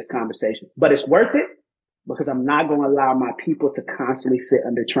I have this conversation. But it's worth it because I'm not going to allow my people to constantly sit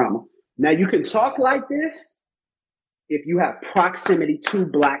under trauma. Now, you can talk like this if you have proximity to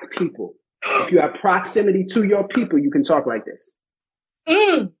Black people. If you have proximity to your people, you can talk like this.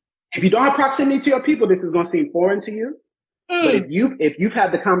 If you don't have proximity to your people, this is going to seem foreign to you. But if you've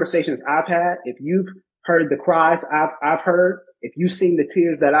had the conversations I've had, if you've heard the cries I've heard, if you've seen the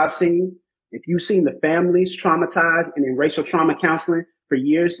tears that I've seen, if you've seen the families traumatized and in racial trauma counseling for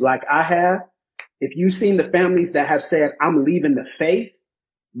years like I have, if you've seen the families that have said, I'm leaving the faith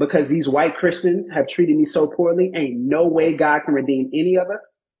because these white Christians have treated me so poorly, ain't no way God can redeem any of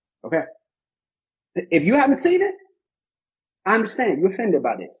us. Okay. If you haven't seen it, I understand you're offended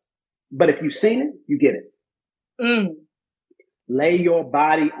by this. But if you've seen it, you get it. Lay your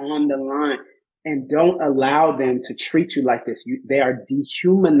body on the line and don't allow them to treat you like this. They are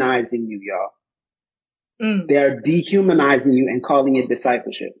dehumanizing you, y'all. They are dehumanizing you and calling it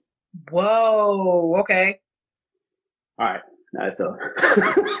discipleship. Whoa. Okay. All right. So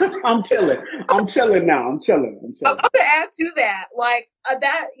I'm chilling. I'm chilling now. I'm chilling. I'm gonna add to that, like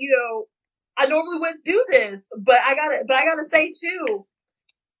that. I normally wouldn't do this, but I gotta say too,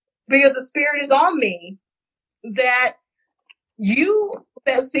 because the Spirit is on me, that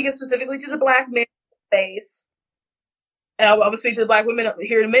speaking specifically to the Black men space, and I will speak to the Black women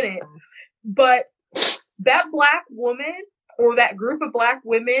here in a minute, but that Black woman or that group of Black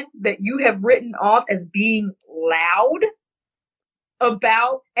women that you have written off as being loud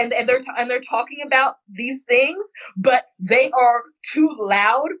about, and they're talking about these things, but they are too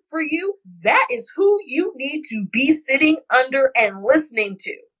loud for you. That is who you need to be sitting under and listening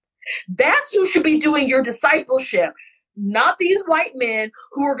to. That's who should be doing your discipleship, not these white men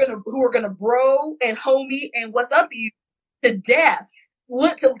who are gonna bro and homie and what's up you to death.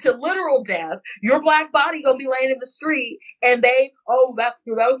 To literal death. Your Black body gonna be laying in the street, and that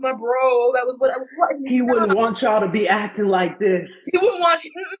was my bro. That was what he wouldn't want y'all to be acting like this. He wouldn't want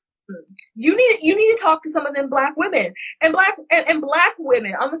you. You need to talk to some of them Black women and Black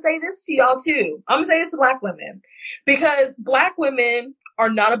women. I'm gonna say this to y'all too. I'm gonna say this to Black women because Black women are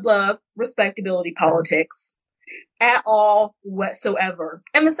not above respectability politics at all whatsoever.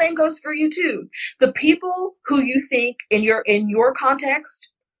 And the same goes for you too. The people who you think in your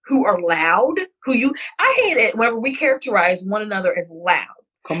context who are loud, I hate it whenever we characterize one another as loud.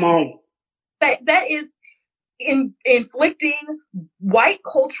 Come on. That is inflicting white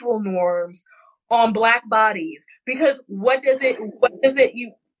cultural norms on Black bodies, because what does it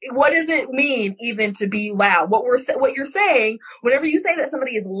mean even to be loud? What you're saying, whenever you say that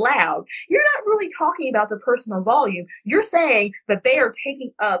somebody is loud, you're not really talking about the personal volume. You're saying that they are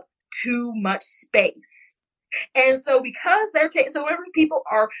taking up too much space. And so because so whenever people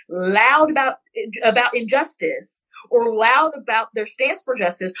are loud about injustice, or loud about their stance for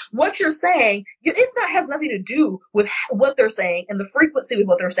justice, what you're saying, has nothing to do with what they're saying and the frequency with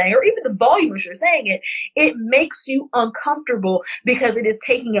what they're saying, or even the volume which you're saying it. It makes you uncomfortable because it is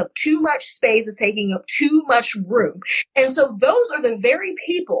taking up too much space, it's taking up too much room. And so those are the very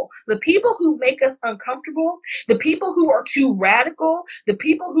people, the people who make us uncomfortable, the people who are too radical, the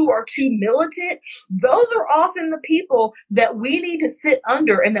people who are too militant. Those are often the people that we need to sit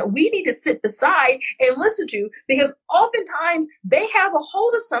under and that we need to sit beside and listen to, because oftentimes they have a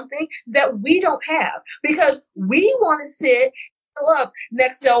hold of something that we don't have, because we want to sit up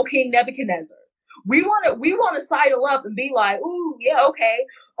next to old King Nebuchadnezzar. We want to sidle up and be like, ooh, yeah, okay,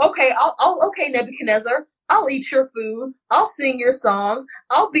 okay, Nebuchadnezzar, I'll eat your food, I'll sing your songs,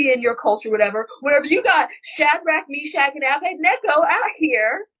 I'll be in your culture, whatever you got. Shadrach, Meshach, and Abednego out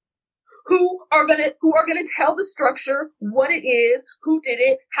here who are gonna tell the structure what it is, who did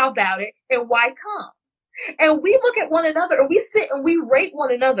it, how about it, and why come. And we look at one another and we sit and we rate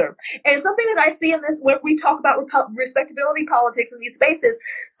one another. And something that I see in this, when we talk about respectability politics in these spaces,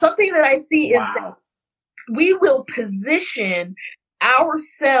 something that I see is that we will position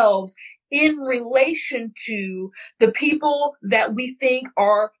ourselves in relation to the people that we think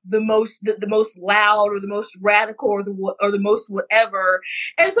are the most loud or the most radical or the most whatever.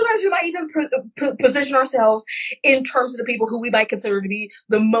 And sometimes we might even position ourselves in terms of the people who we might consider to be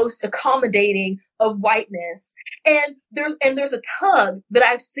the most accommodating of whiteness. And there's a tug that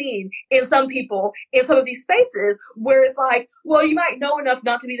I've seen in some people in some of these spaces where it's like, well, you might know enough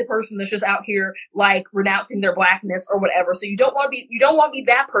not to be the person that's just out here like renouncing their blackness or whatever. So you don't want to be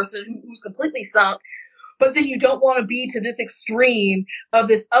that person who's completely sunk, but then you don't want to be to this extreme of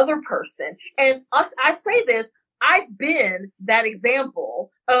this other person. And I say this, I've been that example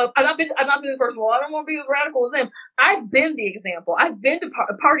of, I've not been the person, well, I don't want to be as radical as him. I've been the example. I've been to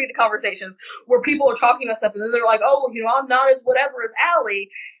party to conversations where people are talking about stuff and then they're like, oh, I'm not as whatever as Allie.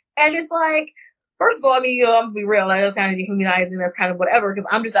 And it's like, first of all, I'm gonna be real, that's kind of dehumanizing, that's kind of whatever, because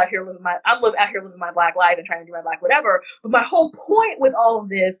I'm just out here living my black life and trying to do my black whatever. But my whole point with all of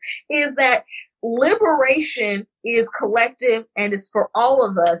this is that liberation is collective and is for all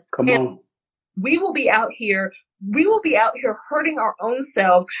of us. Come on. We will be out here hurting our own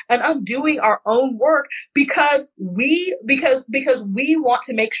selves and undoing our own work because we want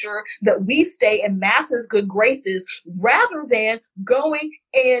to make sure that we stay in masses' good graces rather than going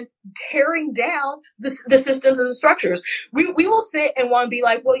and tearing down the systems and the structures. We will sit and want to be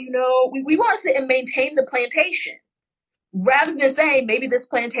like, well, we want to sit and maintain the plantation, rather than saying maybe this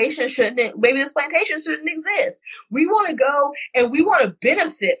plantation shouldn't exist. We want to go and we want to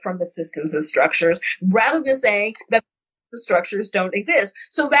benefit from the systems and structures rather than saying that the structures don't exist.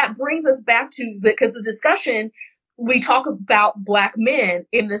 So that brings us back to, because the discussion, we talk about Black men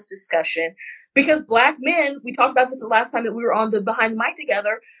in this discussion, because Black men, we talked about this the last time that we were on the Behind the Mic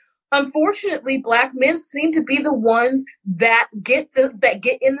together. Unfortunately, Black men seem to be the ones that get in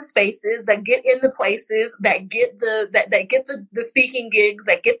the spaces, that get in the places, that get the speaking gigs,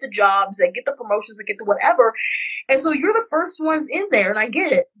 that get the jobs, that get the promotions, that get the whatever. And so you're the first ones in there, and I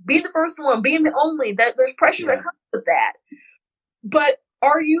get it. Being the first one, being the only, that there's pressure that comes with that. But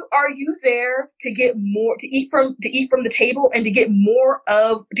are you there to get more, to eat from the table and to get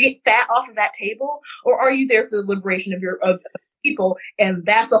get fat off of that table, or are you there for the liberation of people? And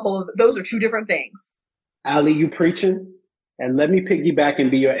those are two different things. Ali, you preaching? And let me piggyback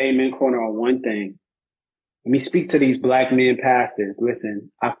and be your amen corner on one thing. Let me speak to these Black men pastors.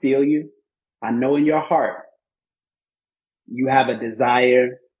 Listen, I feel you. I know in your heart you have a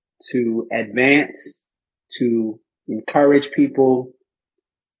desire to advance, to encourage people,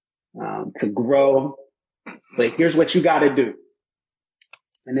 to grow. But here's what you got to do.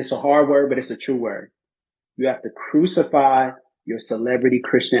 And it's a hard word, but it's a true word. You have to crucify your celebrity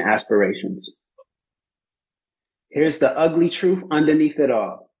Christian aspirations. Here's the ugly truth underneath it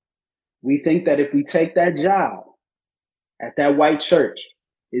all. We think that if we take that job at that white church,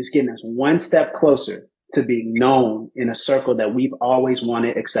 it's getting us one step closer to being known in a circle that we've always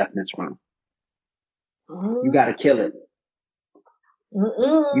wanted acceptance from. You got to kill it.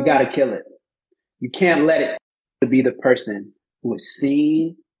 You got to kill it. You can't let it be the person who is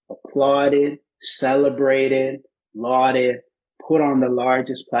seen, applauded, celebrated, lauded, put on the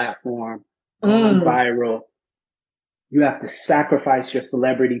largest platform, on viral. You have to sacrifice your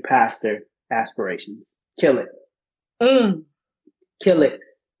celebrity pastor aspirations. Kill it. Kill it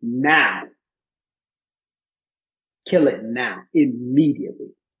now. Kill it now,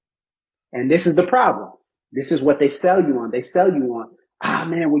 immediately. And this is the problem. This is what they sell you on. They sell you on,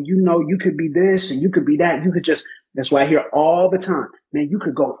 man, well, you could be this and you could be that. That's why I hear all the time, man, you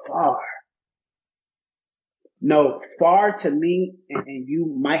could go far. No, far to me, and you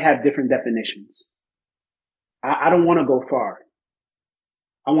might have different definitions. I don't want to go far.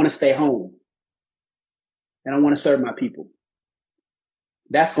 I want to stay home. And I want to serve my people.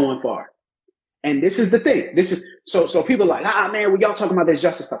 That's going far. And this is the thing. This is so people are like, man, y'all talking about this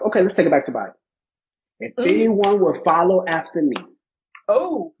justice stuff. Okay, let's take it back to Bible. If anyone will follow after me,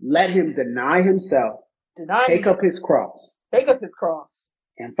 let him deny himself, take up his cross,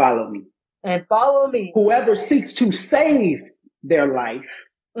 and follow me. Whoever seeks to save their life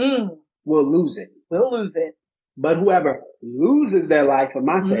will lose it. But whoever loses their life for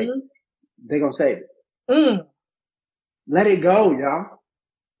my sake, they're going to save it. Let it go, y'all.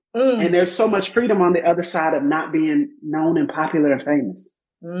 And there's so much freedom on the other side of not being known and popular and famous.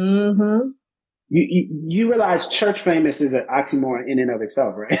 You realize church famous is an oxymoron in and of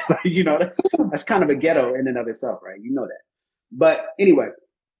itself, right? You know, that's kind of a ghetto in and of itself, right? You know that. But anyway,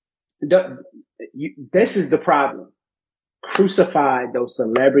 this is the problem. Crucify those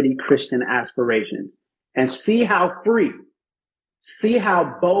celebrity Christian aspirations and see how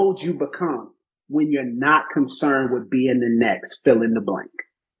bold you become when you're not concerned with being the next fill in the blank.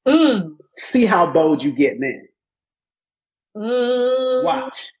 See how bold you get, man.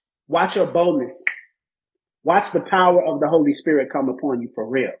 Watch your boldness. Watch the power of the Holy Spirit come upon you for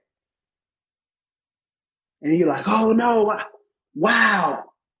real. And you're like, oh no, wow.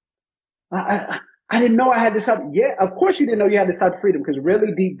 I didn't know I had this. Yeah, of course you didn't know you had this type of freedom, because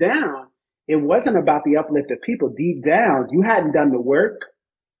really deep down, it wasn't about the uplift of people. Deep down, you hadn't done the work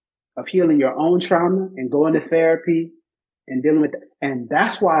of healing your own trauma and going to therapy and dealing with it. And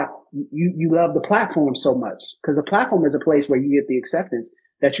that's why you love the platform so much, because the platform is a place where you get the acceptance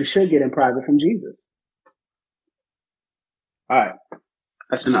that you should get in private from Jesus. All right.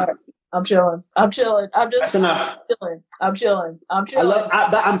 That's enough. Right. I'm chilling. That's enough. I'm chilling.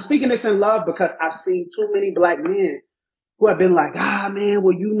 I'm speaking this in love because I've seen too many black men who have been like, man,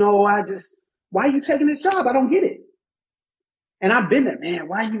 well, you know, why are you taking this job? I don't get it. And I've been there, man.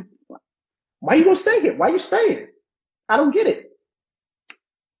 Why you gonna stay here? Why you staying? I don't get it.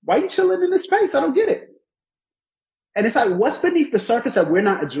 Why you chilling in this space? I don't get it. And it's like, what's beneath the surface that we're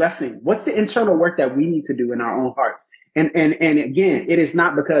not addressing? What's the internal work that we need to do in our own hearts? And again, it is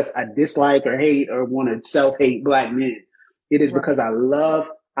not because I dislike or hate or want to self-hate black men. It is because I love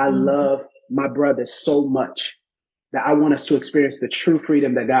my brothers so much that I want us to experience the true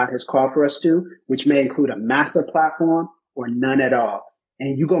freedom that God has called for us to, which may include a massive platform or none at all.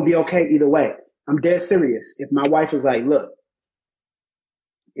 And you're going to be okay either way. I'm dead serious. If my wife was like, look,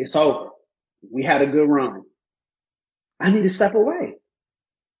 it's over. We had a good run. I need to step away.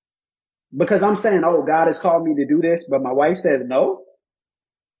 Because I'm saying, oh, God has called me to do this, but my wife says no.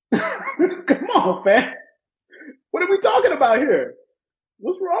 Come on, fam. What are we talking about here?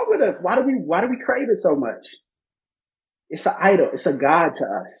 What's wrong with us? Why do we crave it so much? It's an idol. It's a God to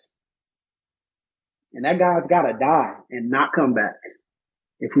us. And that God's got to die and not come back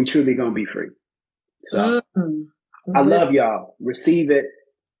if we truly going to be free. So I love y'all. Receive it.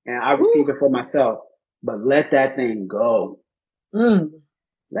 And I receive it for myself. But let that thing go.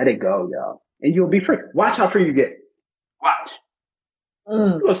 Let it go, y'all. And you'll be free. Watch how free you get. Watch.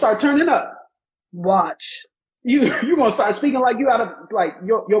 You're going to start turning up. Watch. You're going to start speaking like you out of, like,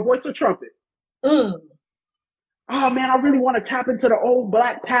 your voice a trumpet. Oh, man, I really want to tap into the old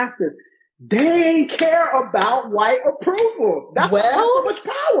black pastors. They ain't care about white approval. That's so much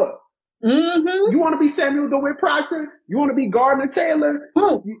power. You want to be Samuel DeWitt Proctor? You want to be Gardner Taylor?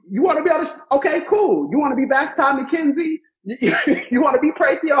 You want to be on this? Okay, cool. You want to be Vashti McKenzie? You want to be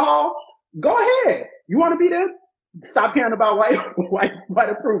Prathia Hall? Go ahead. You want to be them? Stop caring about white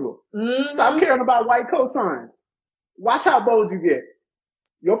approval. Stop caring about white cosigns. Watch how bold you get.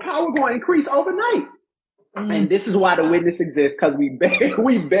 Your power going to increase overnight. And this is why the witness exists, because we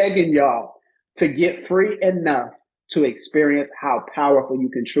begging y'all to get free enough to experience how powerful you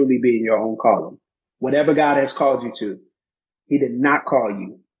can truly be in your own calling. Whatever God has called you to, he did not call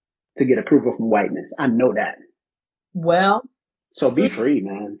you to get approval from whiteness. I know that. Well. So be free,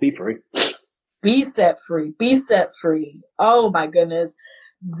 man. Be free. Be set free. Be set free. Oh my goodness.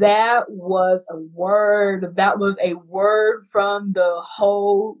 That was a word. That was a word from the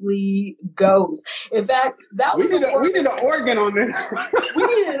Holy Ghost. In fact, we need an organ on this. We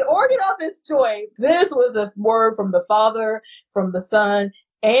needed an organ on this joint. This was a word from the Father, from the Son,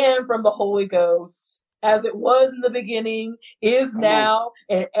 and from the Holy Ghost. As it was in the beginning, is now,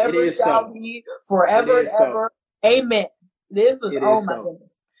 and ever shall be, forever and ever. Amen. This was, my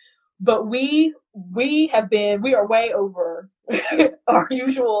goodness. But we are way over our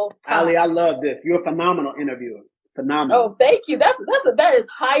usual time. Ali, I love this. You're a phenomenal interviewer. Phenomenal. Oh, thank you. That is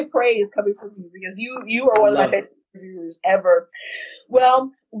high praise coming from you, because you are one of my favorite interviewers ever.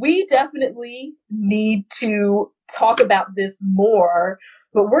 Well, we definitely need to talk about this more,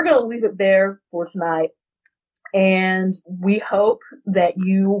 but we're going to leave it there for tonight. And we hope that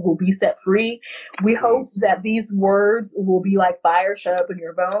you will be set free. We hope that these words will be like fire shut up in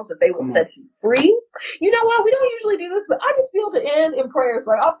your bones, that they will set you free. You know what? We don't usually do this, but I just feel to end in prayer.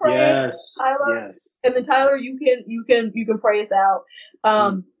 So like, I'll pray. Yes. Tyler, yes. And then Tyler, you can pray us out.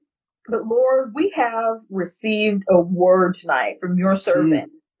 But Lord, we have received a word tonight from your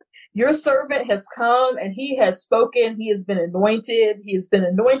servant. Your servant has come and he has spoken. He has been anointed. He has been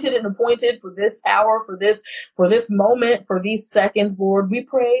anointed and appointed for this hour, for this moment, for these seconds, Lord. We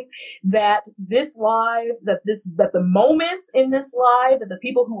pray that this live, that the moments in this live, that the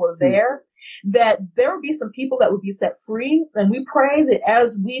people who are there, that there will be some people that would be set free. And we pray that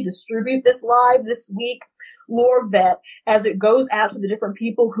as we distribute this live this week, Lord, that as it goes out to the different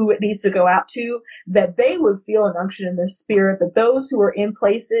people who it needs to go out to, that they would feel an unction in their spirit, that those who are in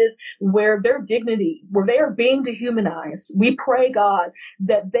places where their dignity, where they are being dehumanized, we pray, God,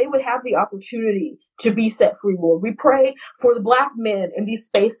 that they would have the opportunity to be set free, Lord. We pray for the Black men in these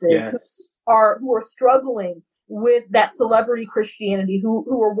spaces who are struggling with that celebrity Christianity,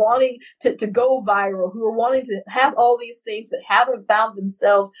 who are wanting to go viral, who are wanting to have all these things but haven't found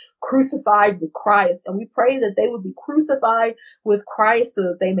themselves crucified with Christ. And we pray that they would be crucified with Christ so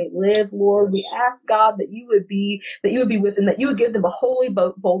that they may live, Lord. We ask, God, that you would be with them, that you would give them a holy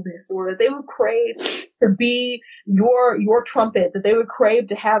boldness, Lord, that they would crave to be your trumpet, that they would crave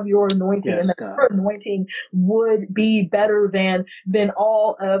to have your anointing, and that your anointing would be better than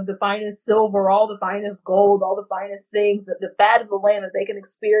all of the finest silver, all the finest gold, all the finest things, that the fat of the land that they can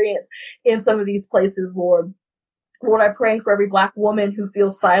experience in some of these places, Lord. Lord, I pray for every Black woman who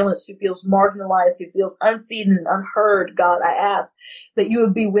feels silenced, who feels marginalized, who feels unseen and unheard. God, I ask that you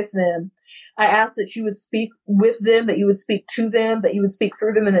would be with them. I ask that you would speak with them, that you would speak to them, that you would speak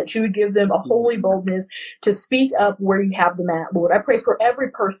through them, and that you would give them a holy boldness to speak up where you have them at, Lord. I pray for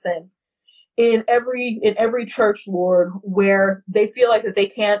every person in every church, Lord, where they feel like that they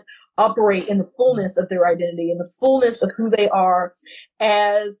can't operate in the fullness of their identity, in the fullness of who they are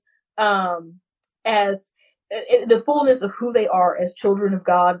as the fullness of who they are as children of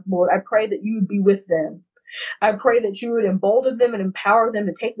God, Lord. I pray that you would be with them. I pray that you would embolden them and empower them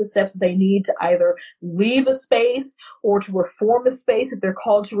to take the steps that they need to either leave a space or to reform a space if they're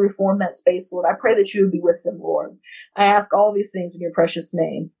called to reform that space, Lord. I pray that you would be with them, Lord. I ask all these things in your precious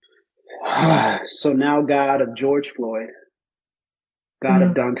name. So now, God of George Floyd, God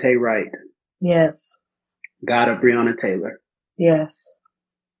of Daunte Wright. Yes. God of Breonna Taylor. Yes.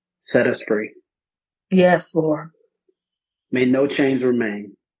 Set us free. Yes, Lord. May no chains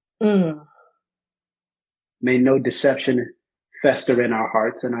remain. May no deception fester in our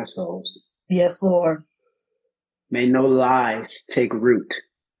hearts and our souls. Yes, Lord. May no lies take root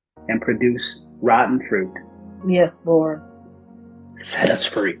and produce rotten fruit. Yes, Lord. Set us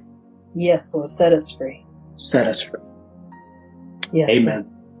free. Yes, Lord. Set us free. Set us free. Yes. Amen.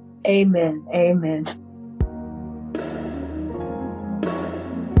 Amen. Amen.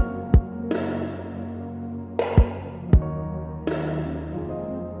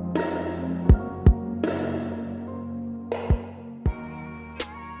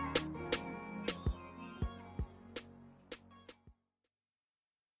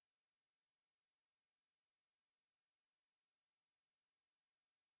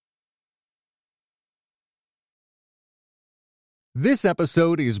 This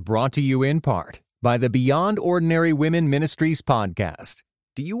episode is brought to you in part by the Beyond Ordinary Women Ministries podcast.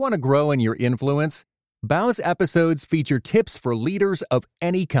 Do you want to grow in your influence? BOW's episodes feature tips for leaders of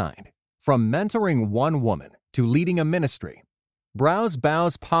any kind, from mentoring one woman to leading a ministry. Browse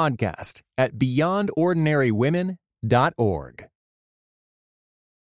BOW's podcast at beyondordinarywomen.org.